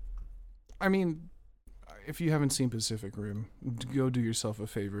 I mean, if you haven't seen Pacific Rim, go do yourself a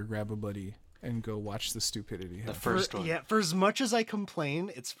favor, grab a buddy, and go watch the stupidity. The first one. Yeah, for as much as I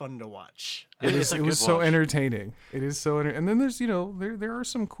complain, it's fun to watch. It was so entertaining. It is so and then there's there are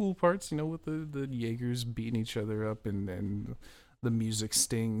some cool parts with the Jaegers beating each other up and the music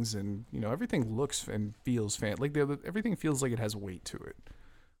stings and everything looks and feels everything feels like it has weight to it,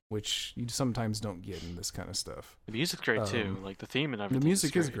 which you sometimes don't get in this kind of stuff. The music's great too, like the theme and everything. The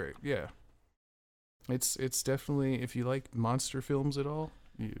music is great. Yeah, it's definitely, if you like monster films at all,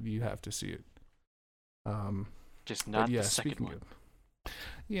 you have to see it. Just not the second one.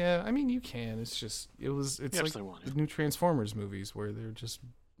 Yeah, I mean you can. It's like the new Transformers movies where they're just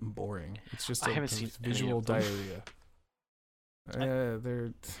boring. It's just I haven't seen visual diarrhea. I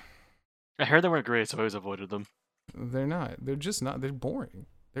heard they weren't great, so I always avoided them. They're not. They're just not. They're boring.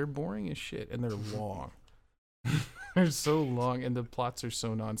 They're boring as shit, and they're long. They're so long, and the plots are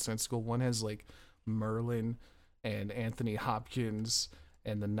so nonsensical. One has like Merlin and Anthony Hopkins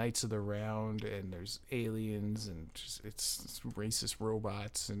and the Knights of the Round, and there's aliens, and just it's racist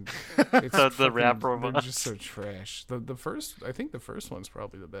robots, and it's the rap robots. They're just so trash. I think the first one's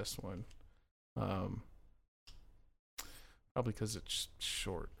probably the best one. Probably because it's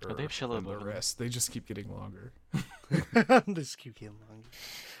short. Or the rest, they just keep getting longer. They just keep getting longer.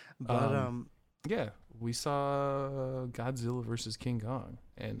 But yeah, we saw Godzilla versus King Kong,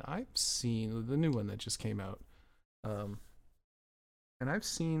 and I've seen the new one that just came out. And I've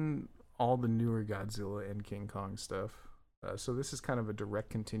seen all the newer Godzilla and King Kong stuff. So this is kind of a direct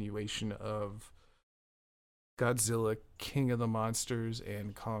continuation of Godzilla, King of the Monsters,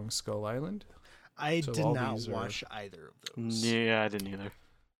 and Kong Skull Island. I did not watch either of those. Yeah, I didn't either.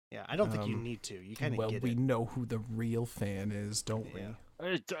 Yeah, I don't think you need to. You kind of get it. Well, we know who the real fan is, don't we?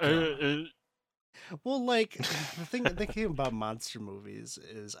 Well, like, the thing about monster movies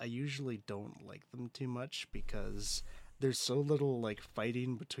is I usually don't like them too much because there's so little like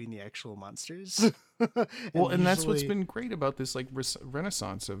fighting between the actual monsters. and that's what's been great about this like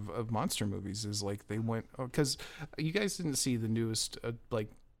renaissance of monster movies is like they went, because you guys didn't see the newest like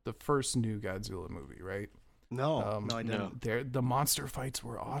the first new Godzilla movie, right? No, I didn't. No. The monster fights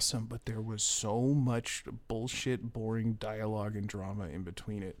were awesome, but there was so much bullshit, boring dialogue and drama in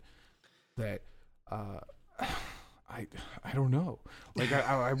between it that I don't know. Like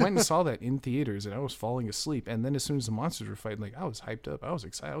I went and saw that in theaters, and I was falling asleep. And then as soon as the monsters were fighting, like I was hyped up, I was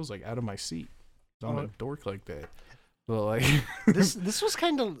excited, I was like out of my seat. I'm a dork like that. But like this was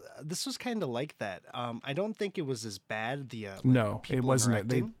kind of like that. I don't think it was as bad. No, it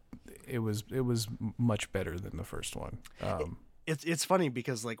wasn't. It was much better than the first one. It's funny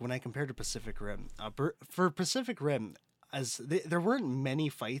because like when I compared to Pacific Rim, for Pacific Rim, there weren't many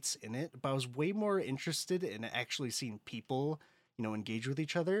fights in it, but I was way more interested in actually seeing people, engage with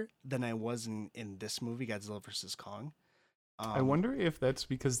each other than I was in this movie, Godzilla vs. Kong. I wonder if that's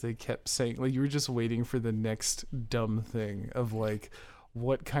because they kept saying, like, you were just waiting for the next dumb thing of like,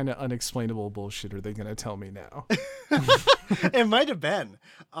 what kind of unexplainable bullshit are they going to tell me now? It might have been.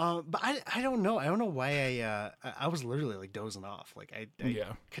 But I don't know. I don't know why I was literally like dozing off. Like I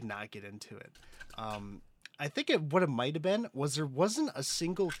could not get into it. I think what it might have been was there wasn't a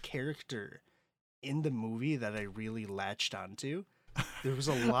single character in the movie that I really latched onto. There was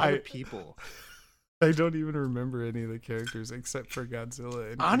a lot of people. I don't even remember any of the characters except for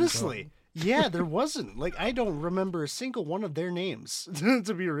Godzilla. And honestly, yeah, there wasn't. Like, I don't remember a single one of their names,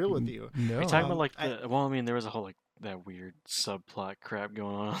 to be real with you. No. Are you talking about like there was a whole like that weird subplot crap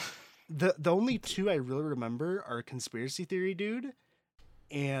going on. The only two I really remember are Conspiracy Theory Dude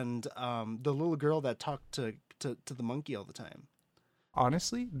and the little girl that talked to to the monkey all the time.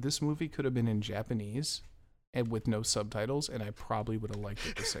 Honestly, this movie could have been in Japanese and with no subtitles, and I probably would have liked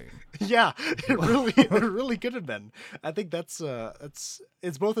it the same. Yeah, it really could have been. I think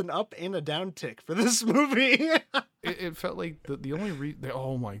it's both an up and a down tick for this movie. It felt like the only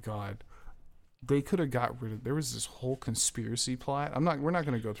oh my god, they could have got rid of. There was this whole conspiracy plot. We're not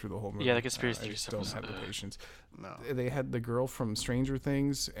going to go through the whole movie. Yeah, the conspiracy. I just don't have the patience. No, they had the girl from Stranger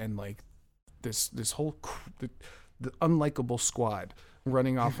Things and like this whole the unlikable squad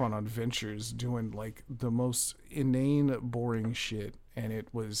running off on adventures doing like the most inane, boring shit. And it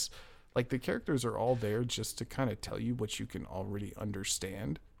was like the characters are all there just to kind of tell you what you can already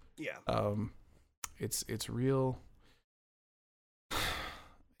understand. Yeah. It's real.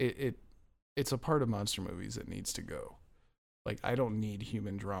 It's a part of monster movies that needs to go. Like, I don't need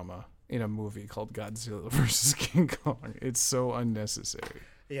human drama in a movie called Godzilla versus King Kong. It's so unnecessary.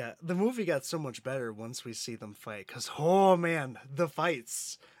 Yeah, the movie got so much better once we see them fight. Because, oh man, the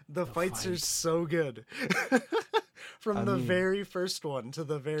fights are so good. From the very first one to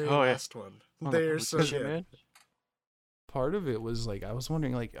the very last one. They're so good. Man. Part of it was like, I was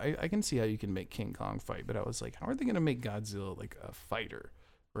wondering, like, I can see how you can make King Kong fight, but I was like, how are they going to make Godzilla like a fighter?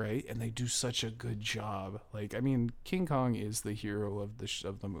 Right? And they do such a good job. Like, I mean, King Kong is the hero of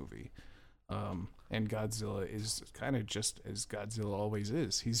the movie. And Godzilla is kind of just as Godzilla always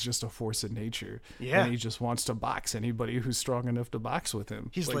is. He's just a force of nature. Yeah. And he just wants to box anybody who's strong enough to box with him.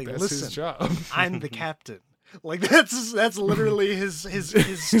 He's like that's listen, his job. I'm the captain. Like that's literally his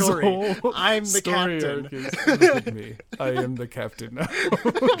story. I'm the captain. Look at me. I am the captain now.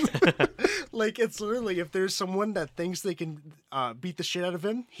 Like, it's literally, if there's someone that thinks they can beat the shit out of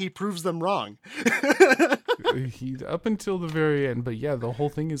him, he proves them wrong. He up until the very end, but yeah, the whole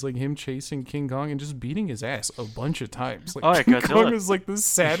thing is like him chasing King Kong and just beating his ass a bunch of times. Like, King Kong is like the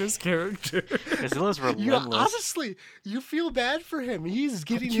saddest character. Godzilla's relentless. Honestly, you feel bad for him. He's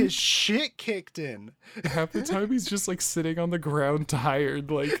getting his shit kicked in. Half the time he's just like sitting on the ground tired.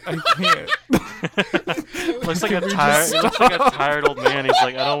 Like, I can't. Looks like a tired old man. He's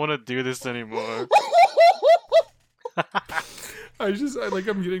like, I don't want to do this anymore.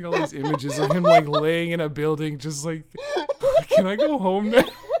 I'm getting all these images of him like laying in a building, just like, can I go home now?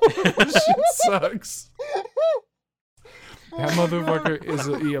 This shit sucks. That motherfucker is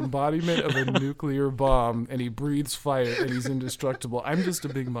the embodiment of a nuclear bomb, and he breathes fire, and he's indestructible. I'm just a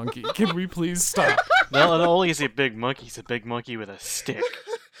big monkey. Can we please stop? No, not only is he a big monkey, he's a big monkey with a stick.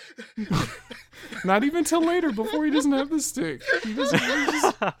 Not even till later, before he doesn't have the stick.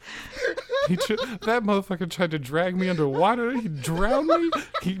 That motherfucker tried to drag me underwater. He drowned me.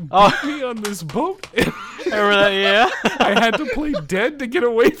 He beat me on this boat. Remember that? Yeah. I had to play dead to get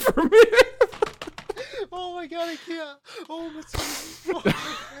away from it. Oh my god, I can't. Oh,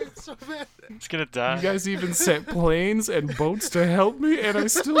 it's so bad. It's gonna die. You guys even sent planes and boats to help me, and I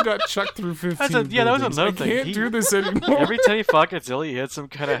still got chucked through 15 that was another thing. I can't do this anymore. Every time he fought Godzilla, he had some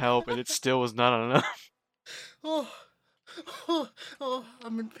kind of help, and it still was not enough. Oh,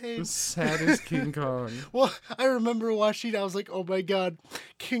 I'm in pain. The saddest King Kong. Well, I remember watching it, I was like, oh my god,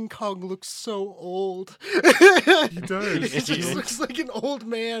 King Kong looks so old. He does. He just looks like an old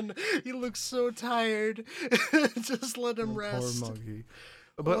man. He looks so tired. Just let him rest. Poor monkey.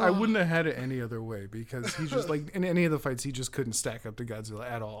 But I wouldn't have had it any other way, because he just, like, in any of the fights, he just couldn't stack up to Godzilla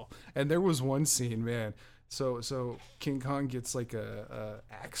at all. And there was one scene, man. So King Kong gets like a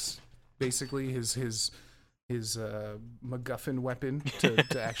axe, basically his MacGuffin weapon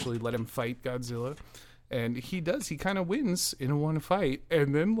to actually let him fight Godzilla. And he kind of wins in one fight.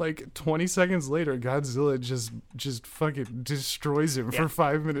 And then like 20 seconds later, Godzilla just fucking destroys him for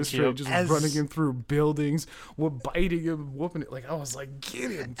 5 minutes straight, just running him through buildings, biting him, whooping it. Like, I was like,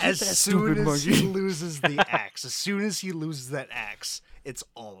 get him. Get that stupid monkey. He loses the axe, as soon as he loses that axe, it's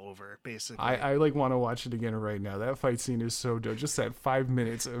all over, basically. I like want to watch it again right now. That fight scene is so dope. Just that 5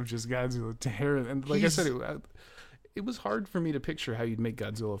 minutes of just Godzilla tearing. And like I said, it was hard for me to picture how you'd make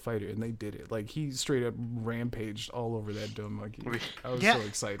Godzilla a fighter, and they did it. Like, he straight up rampaged all over that dumb monkey. I was so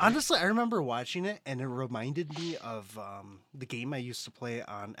excited. Honestly, I remember watching it, and it reminded me of the game I used to play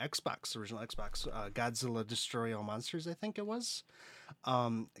on Xbox, original Xbox, Godzilla Destroy All Monsters, I think it was.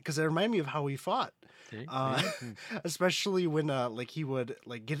 Because it reminded me of how he fought. Especially when like he would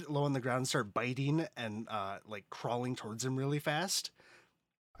like get low on the ground and start biting and like crawling towards him really fast.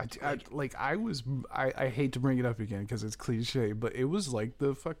 I hate to bring it up again because it's cliche, but it was like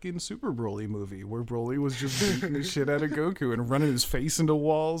the fucking Super Broly movie where Broly was just beating the shit out of Goku and running his face into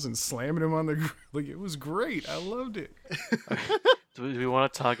walls and slamming him on the ground. Like, it was great. I loved it. Do we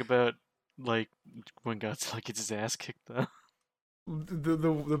want to talk about like when Godzilla gets his ass kicked though?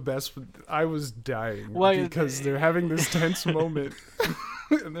 The best. I was dying Why? because they're having this tense moment.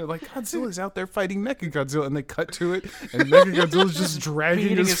 And they're like, Godzilla's out there fighting Mechagodzilla, and they cut to it, and Mechagodzilla's just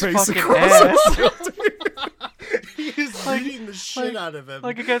dragging his face across the building. He's beating the shit out of him.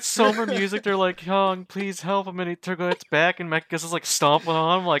 Like, it got somber music. They're like, Young, please help him. And he gets back, and Mechagodzilla's like stomping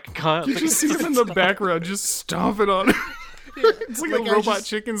on him. Like, you just see him in the background just stomping on him. It's like a Robot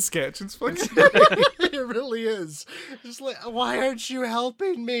Chicken sketch. It's fucking it really is. Just like, why aren't you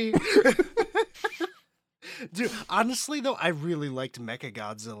helping me? Dude, honestly though, I really liked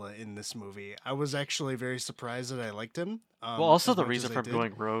Mechagodzilla in this movie. I was actually very surprised that I liked him. Well, also the reason for him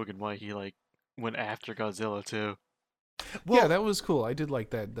going rogue and why he like went after Godzilla too. Well, yeah, that was cool. I did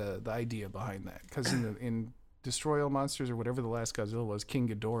like that the idea behind that, because in Destroy All Monsters or whatever the last Godzilla was, King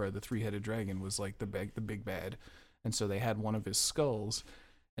Ghidorah, the three-headed dragon, was like the big bad, and so they had one of his skulls.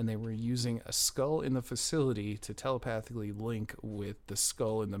 And they were using a skull in the facility to telepathically link with the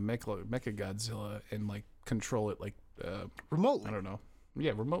skull in the Mechagodzilla and like control it like remotely. I don't know.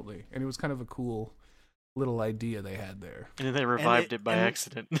 Yeah, remotely. And it was kind of a cool little idea they had there. And then they revived it by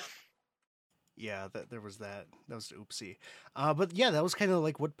accident. Yeah, there was that. That was oopsie. But yeah, that was kind of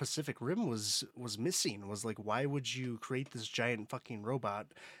like what Pacific Rim was missing. Was like, why would you create this giant fucking robot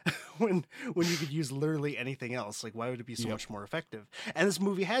when you could use literally anything else? Like, why would it be so much more effective? And this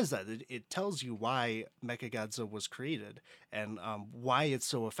movie has that. It tells you why Mechagodzilla was created and why it's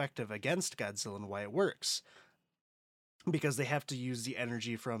so effective against Godzilla and why it works. Because they have to use the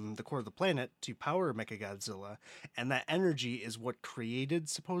energy from the core of the planet to power Mechagodzilla, and that energy is what created,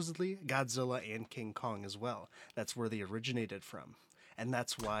 supposedly, Godzilla and King Kong as well. That's where they originated from, and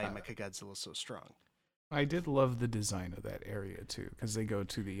that's why Mechagodzilla is so strong. I did love the design of that area, too, because they go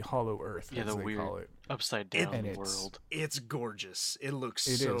to the Hollow Earth, as they call it. Upside-down world. It's gorgeous. It looks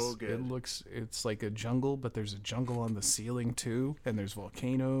so good. It's like a jungle, but there's a jungle on the ceiling, too, and there's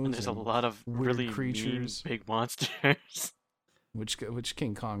volcanoes. And there's a lot of really creatures, big monsters. Which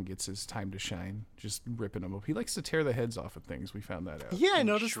King Kong gets his time to shine, just ripping them up. He likes to tear the heads off of things. We found that out. Yeah, I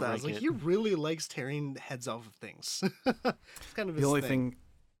noticed that. I was like, he really likes tearing heads off of things. It's kind of his The only thing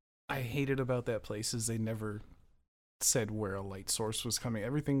I hated about that place is they never said where a light source was coming.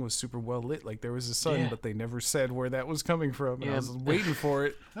 Everything was super well lit, like there was a sun, but they never said where that was coming from. Yeah. I was waiting for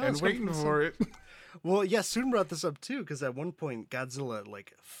it waiting for it. Well, yeah, Soon brought this up too, because at one point Godzilla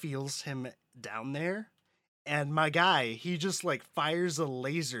like feels him down there, and my guy, he just like fires a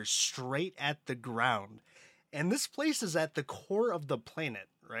laser straight at the ground. And this place is at the core of the planet,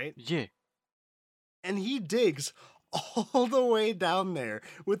 right? Yeah. And he digs all the way down there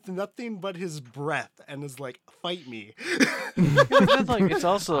with nothing but his breath and is like, fight me. It's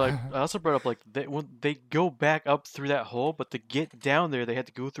also like, I also brought up like when they go back up through that hole, but to get down there they had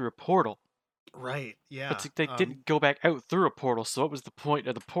to go through a portal. Right, yeah. But they didn't go back out through a portal, so what was the point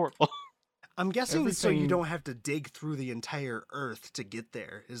of the portal? I'm guessing so you don't have to dig through the entire Earth to get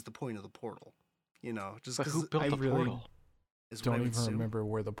there is the point of the portal. You know, just but who built the portal? Don't even remember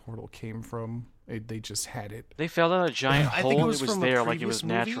where the portal came from. They just had it. They fell down a giant hole and it was there like it was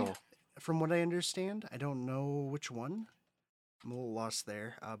movie, natural. From what I understand, I don't know which one. I'm a little lost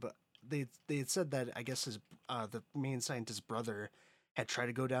there. But they had said that I guess the main scientist's brother had tried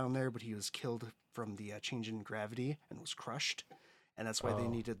to go down there, but he was killed from the change in gravity and was crushed, and that's why they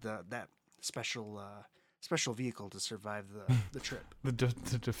needed that special vehicle to survive the trip. The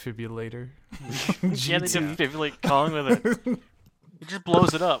defibrillator. Yeah, they defibrillate Kong with it. It just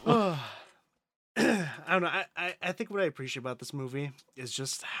blows it up. I don't know. I think what I appreciate about this movie is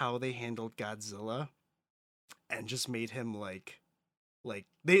just how they handled Godzilla and just made him like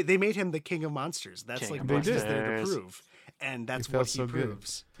they made him the king of monsters. That's like what he's there to prove. And that's what he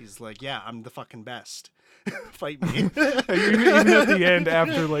proves. Good. He's like, yeah, I'm the fucking best. Fight me. Even at the end,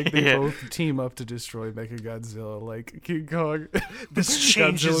 after like they both team up to destroy Mechagodzilla, like King Kong, this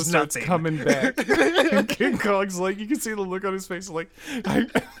changes Godzilla starts coming back. And King Kong's like, you can see the look on his face, like,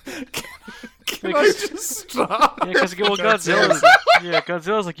 can I just stop? Yeah, because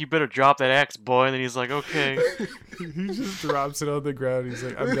Godzilla's like, you better drop that axe, boy. And then he's like, okay. He just drops it on the ground. He's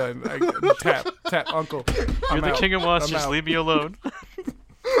like, I'm done. Tap, uncle. You're the king of monsters. Leave me alone.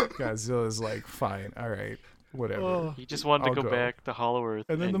 Godzilla's like, fine, all right, whatever. He just wanted to go back to Hollow Earth.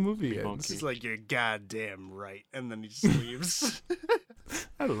 And then the movie ends. He's like, you're goddamn right. And then he just leaves.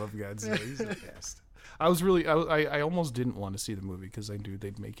 I love Godzilla. He's the best. I almost didn't want to see the movie because I knew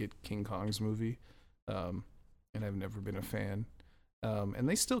they'd make it King Kong's movie. And I've never been a fan. And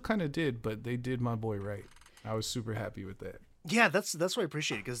they still kind of did, but they did my boy right. I was super happy with that. Yeah, that's what I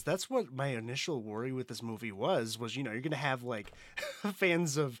appreciate, because that's what my initial worry with this movie was you're gonna have like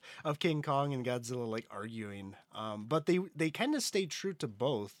fans of King Kong and Godzilla like arguing, but they kind of stayed true to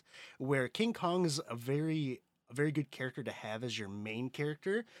both, where King Kong is a very good character to have as your main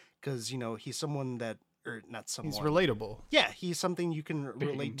character, because he's someone that, or not He's someone. relatable. Yeah, he's something you can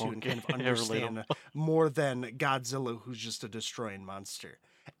relate to and kind of understand more than Godzilla, who's just a destroying monster.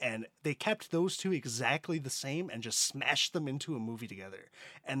 And they kept those two exactly the same and just smashed them into a movie together.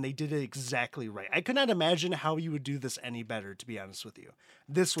 And they did it exactly right. I could not imagine how you would do this any better, to be honest with you.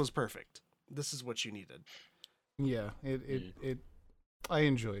 This was perfect. This is what you needed. Yeah, it I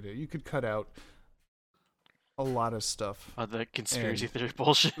enjoyed it. You could cut out a lot of stuff. The conspiracy theory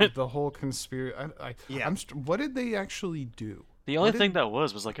bullshit. The whole conspiracy. Yeah. What did they actually do? The only thing that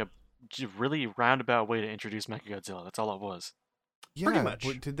was like a really roundabout way to introduce Mechagodzilla. That's all it was. Yeah, pretty much.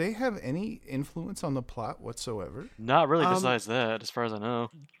 But did they have any influence on the plot whatsoever? Not really. Besides that, as far as I know,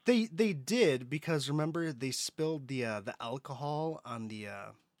 they did, because remember they spilled the alcohol on the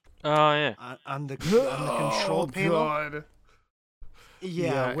oh yeah, on the control panel. God.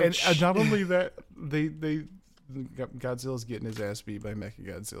 Yeah, and not only that, they Godzilla's getting his ass beat by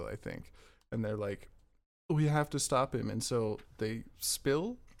Mechagodzilla, I think, and they're like, we have to stop him, and so they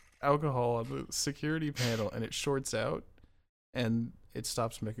spill alcohol on the security panel, and it shorts out, and it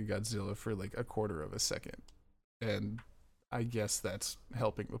stops Mechagodzilla for like a quarter of a second, and I guess that's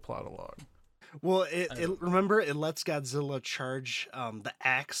helping the plot along. Well, remember it lets Godzilla charge the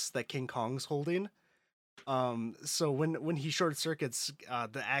axe that King Kong's holding. So when he short circuits,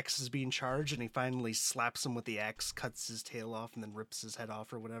 the axe is being charged, and he finally slaps him with the axe, cuts his tail off, and then rips his head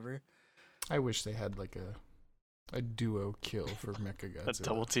off or whatever. I wish they had like a duo kill for Mechagodzilla. A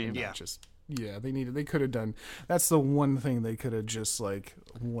double team. Yeah. They could have done. That's the one thing they could have just like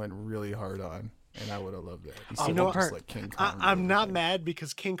went really hard on, and I would have loved that. Like King Kong. I'm not mad,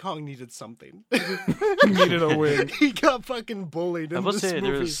 because King Kong needed something. He needed a win. He got fucking bullied. I will say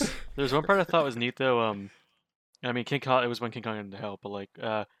there's one part I thought was neat though. I mean, King Kong. It was when King Kong needed help, but like,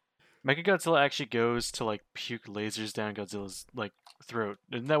 Mechagodzilla actually goes to like puke lasers down Godzilla's like throat.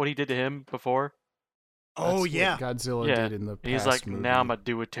 Isn't that what he did to him before? Oh, That's yeah. what Godzilla did in the past. He's like, movie. now I'm gonna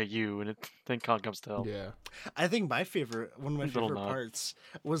do it to you, and then Kong comes to help. Yeah. I think one of my favorite parts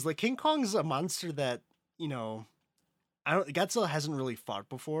was like King Kong's a monster that Godzilla hasn't really fought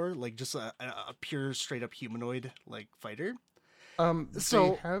before, like just a pure straight up humanoid like fighter.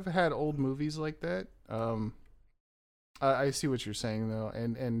 So they have had old movies like that. I see what you're saying though,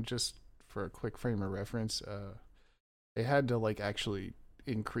 and just for a quick frame of reference, they had to like actually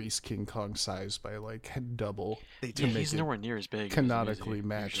increase King Kong's size by like double. He's nowhere near as big. Canonically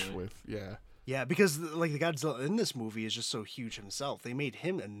matched with Yeah, because like the Godzilla in this movie is just so huge himself. They made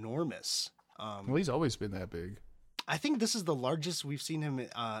him enormous. Well, he's always been that big. I think this is the largest we've seen him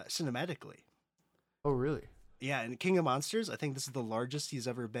cinematically. Oh, really? Yeah, in King of Monsters, I think this is the largest he's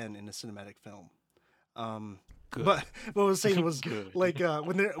ever been in a cinematic film. Good. But what I was saying was like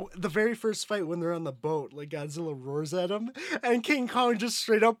when they're the very first fight, when they're on the boat, like Godzilla roars at him, and King Kong just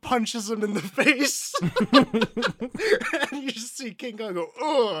straight up punches him in the face. And you just see King Kong go,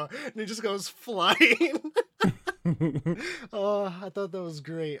 ugh, and he just goes flying. Oh, I thought that was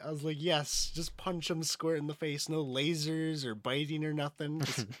great. I was like, yes, just punch him square in the face. No lasers or biting or nothing.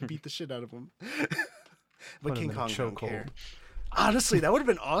 Just beat the shit out of him. But King Kong don't care. Honestly, that would have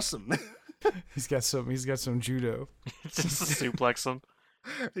been awesome. He's got some judo. Just suplex him.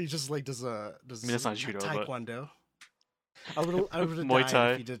 He just like does that's not judo, taekwondo. I would have Muay Thai.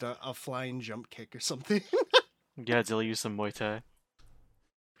 died if he did a flying jump kick or something. Godzilla used some Muay Thai.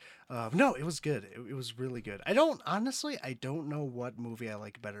 No, it was good. It was really good. I don't know what movie I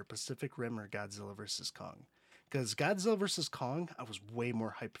like better, Pacific Rim or Godzilla vs. Kong. Because Godzilla vs. Kong, I was way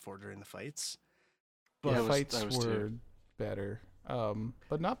more hyped for during the fights. But the fights were better.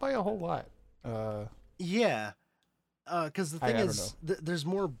 But not by a whole lot. Yeah, because the thing is, there's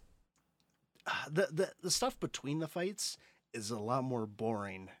more. The stuff between the fights is a lot more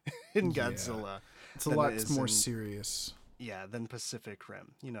boring in Godzilla. It's a lot more serious. Yeah, than Pacific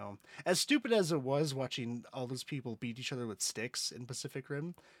Rim. As stupid as it was watching all those people beat each other with sticks in Pacific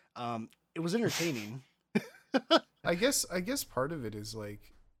Rim, it was entertaining. I guess part of it is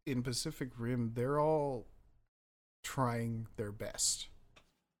like in Pacific Rim, they're all trying their best.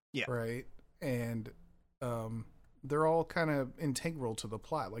 Yeah. Right? And they're all kind of integral to the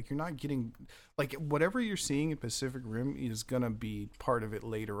plot. Like you're not getting like whatever you're seeing in Pacific Rim is going to be part of it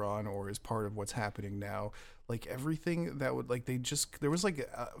later on or is part of what's happening now. Like everything that would like there was like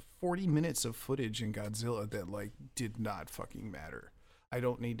 40 minutes of footage in Godzilla that like did not fucking matter. I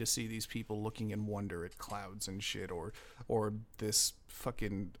don't need to see these people looking in wonder at clouds and shit, or this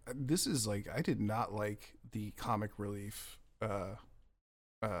fucking. This is like, I did not like the comic relief,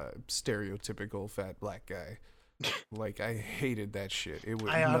 stereotypical fat black guy. Like, I hated that shit. It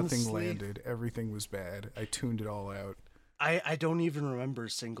was nothing landed. Everything was bad. I tuned it all out. I don't even remember a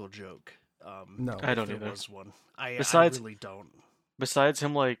single joke. No, I don't either. There was one. I really don't. Besides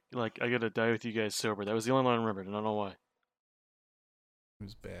him, like I gotta die with you guys sober. That was the only one I remembered, and I don't know why. It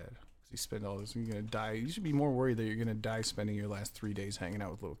was bad. Because you spend all this, you're gonna die. You should be more worried that you're gonna die spending your last 3 days hanging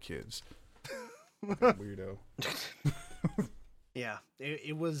out with little kids. Weirdo. Yeah,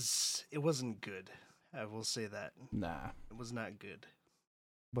 it wasn't good. I will say that. Nah, it was not good.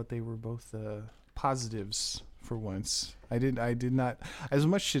 But they were both positives for once. I did not. As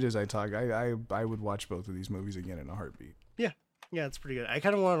much shit as I talk, I would watch both of these movies again in a heartbeat. Yeah, it's pretty good. I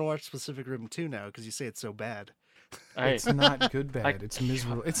kind of want to watch Pacific Rim 2 now because you say it's so bad. It's not good bad. It's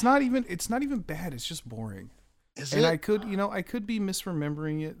miserable. It's not even bad. It's just boring. Is and it? I could be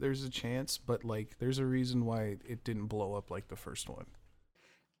misremembering it. There's a chance, but like, there's a reason why it didn't blow up like the first one.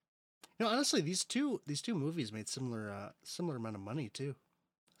 Honestly, these two movies made similar amount of money too.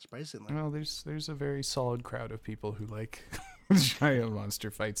 Surprisingly. Well, there's a very solid crowd of people who like giant monster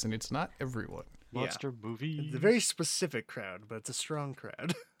fights, and it's not everyone. Monster movie. It's a very specific crowd, but it's a strong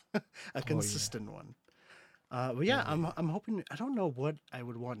crowd, a consistent one. But yeah, I'm hoping. I don't know what I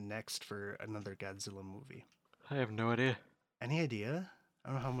would want next for another Godzilla movie. I have no idea. Any idea? I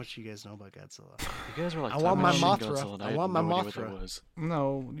don't know how much you guys know about Godzilla. You guys were like, I want my Mothra. Godzilla, I want my Mothra.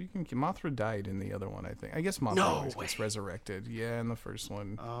 No, you can. Mothra died in the other one, I think. I guess Mothra always gets resurrected. Yeah, in the first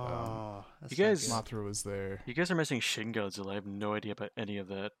one. Oh, you guys. Mothra was there. You guys are missing Shin Godzilla. I have no idea about any of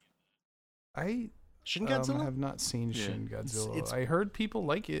that. Shin Godzilla? have not seen Shin Godzilla. I heard people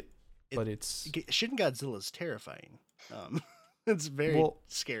like it, but Shin Godzilla is terrifying. It's very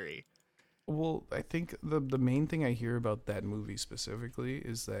scary. Well, I think the main thing I hear about that movie specifically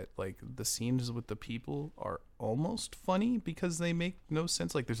is that like the scenes with the people are almost funny because they make no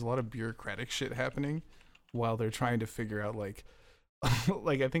sense. Like, there's a lot of bureaucratic shit happening while they're trying to figure out like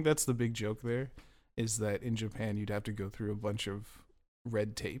like, I think that's the big joke there, is that in Japan you'd have to go through a bunch of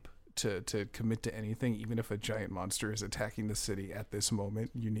red tape to commit to anything. Even if a giant monster is attacking the city at this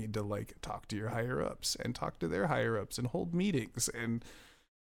moment, you need to like talk to your higher ups and talk to their higher ups and hold meetings. And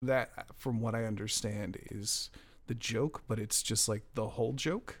that, from what I understand, is the joke, but it's just like the whole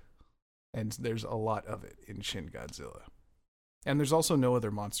joke, and there's a lot of it in Shin Godzilla. And there's also no other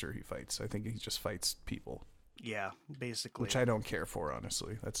monster he fights. I think he just fights people. Yeah, basically. Which I don't care for,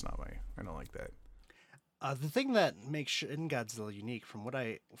 honestly. That's not I don't like that. The thing that makes Shin Godzilla unique, from what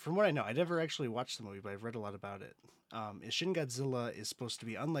I know, I never actually watched the movie, but I've read a lot about it. Is Shin Godzilla is supposed to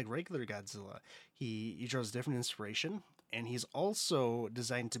be unlike regular Godzilla. He draws different inspiration, and he's also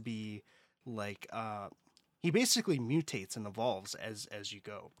designed to be like he basically mutates and evolves as you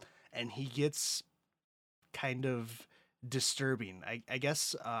go, and he gets kind of disturbing. I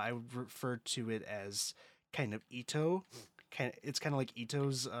guess I would refer to it as kind of Ito. It's kind of like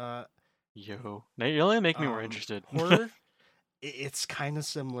Ito's. Yo, now you only make me more interested. Horror. It's kind of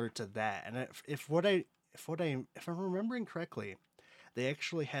similar to that, and if I'm remembering correctly, they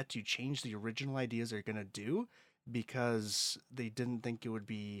actually had to change the original ideas they're gonna do because they didn't think it would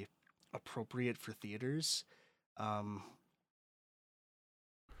be appropriate for theaters. Now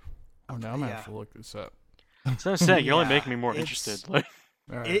I'm gonna have to look this up. So I'm saying you only make me more interested. Like,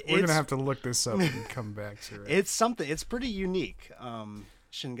 all right, we're gonna have to look this up and come back to it. It's something. It's pretty unique.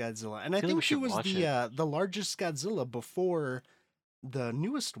 Shin Godzilla, and I think he was the largest Godzilla before the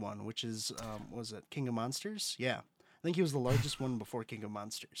newest one, which is was it King of Monsters? Yeah, I think he was the largest one before King of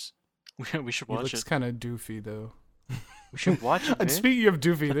Monsters. We should watch it. He looks kind of doofy though. We should watch it. And speaking of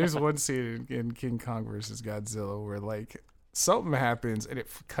doofy, there's one scene in King Kong versus Godzilla where like something happens and it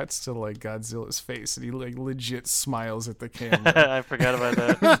cuts to like Godzilla's face and he like legit smiles at the camera. I forgot about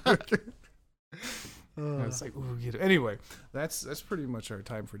that. It's like, ooh, get it. Anyway, that's pretty much our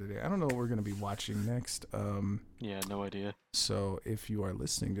time for today. I don't know what we're gonna be watching next. Yeah, no idea. So if you are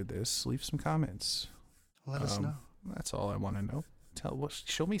listening to this, leave some comments. Let us know. That's all I want to know.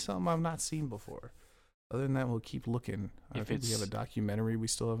 Show me something I've not seen before. Other than that, we'll keep looking. I think we have a documentary we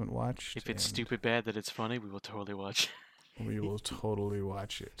still haven't watched. If it's stupid bad that it's funny, we will totally watch it. We will totally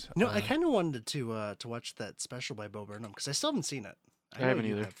watch it. No, I kind of wanted to watch that special by Bo Burnham because I still haven't seen it. I haven't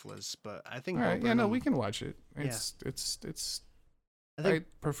either. Fliz, but I think. All right, yeah, no, we can watch it. It's. I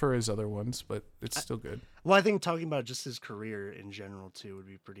prefer his other ones, but it's still good. Well, I think talking about just his career in general too would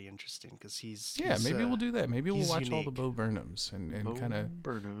be pretty interesting because he's. Maybe we'll do that. Maybe we'll watch all the Bo Burnhams and kind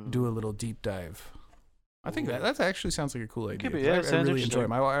of do a little deep dive. I think that actually sounds like a cool idea. Be, yeah, I really enjoy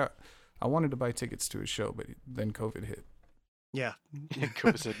him. I wanted to buy tickets to his show, but then COVID hit. Yeah.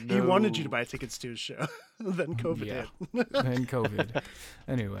 COVID said no. He wanted you to buy tickets to his show. Then COVID hit. Then COVID.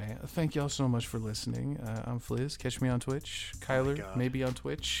 Anyway, thank y'all so much for listening. I'm Fliz. Catch me on Twitch. Kyler, maybe on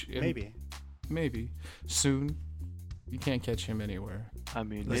Twitch. Maybe. Soon. You can't catch him anywhere. I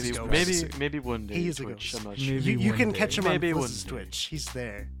mean, maybe one day. He's Twitch. I'm not sure. You can catch him on Fliz's Twitch. He's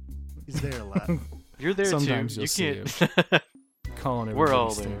there. He's there a lot. You're there Sometimes too. You can't. Calling everybody We're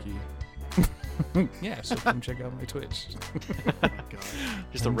all stinky. Yeah, so come check out my Twitch.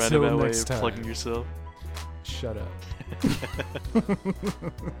 Just a roundabout way of plugging yourself. Shut up.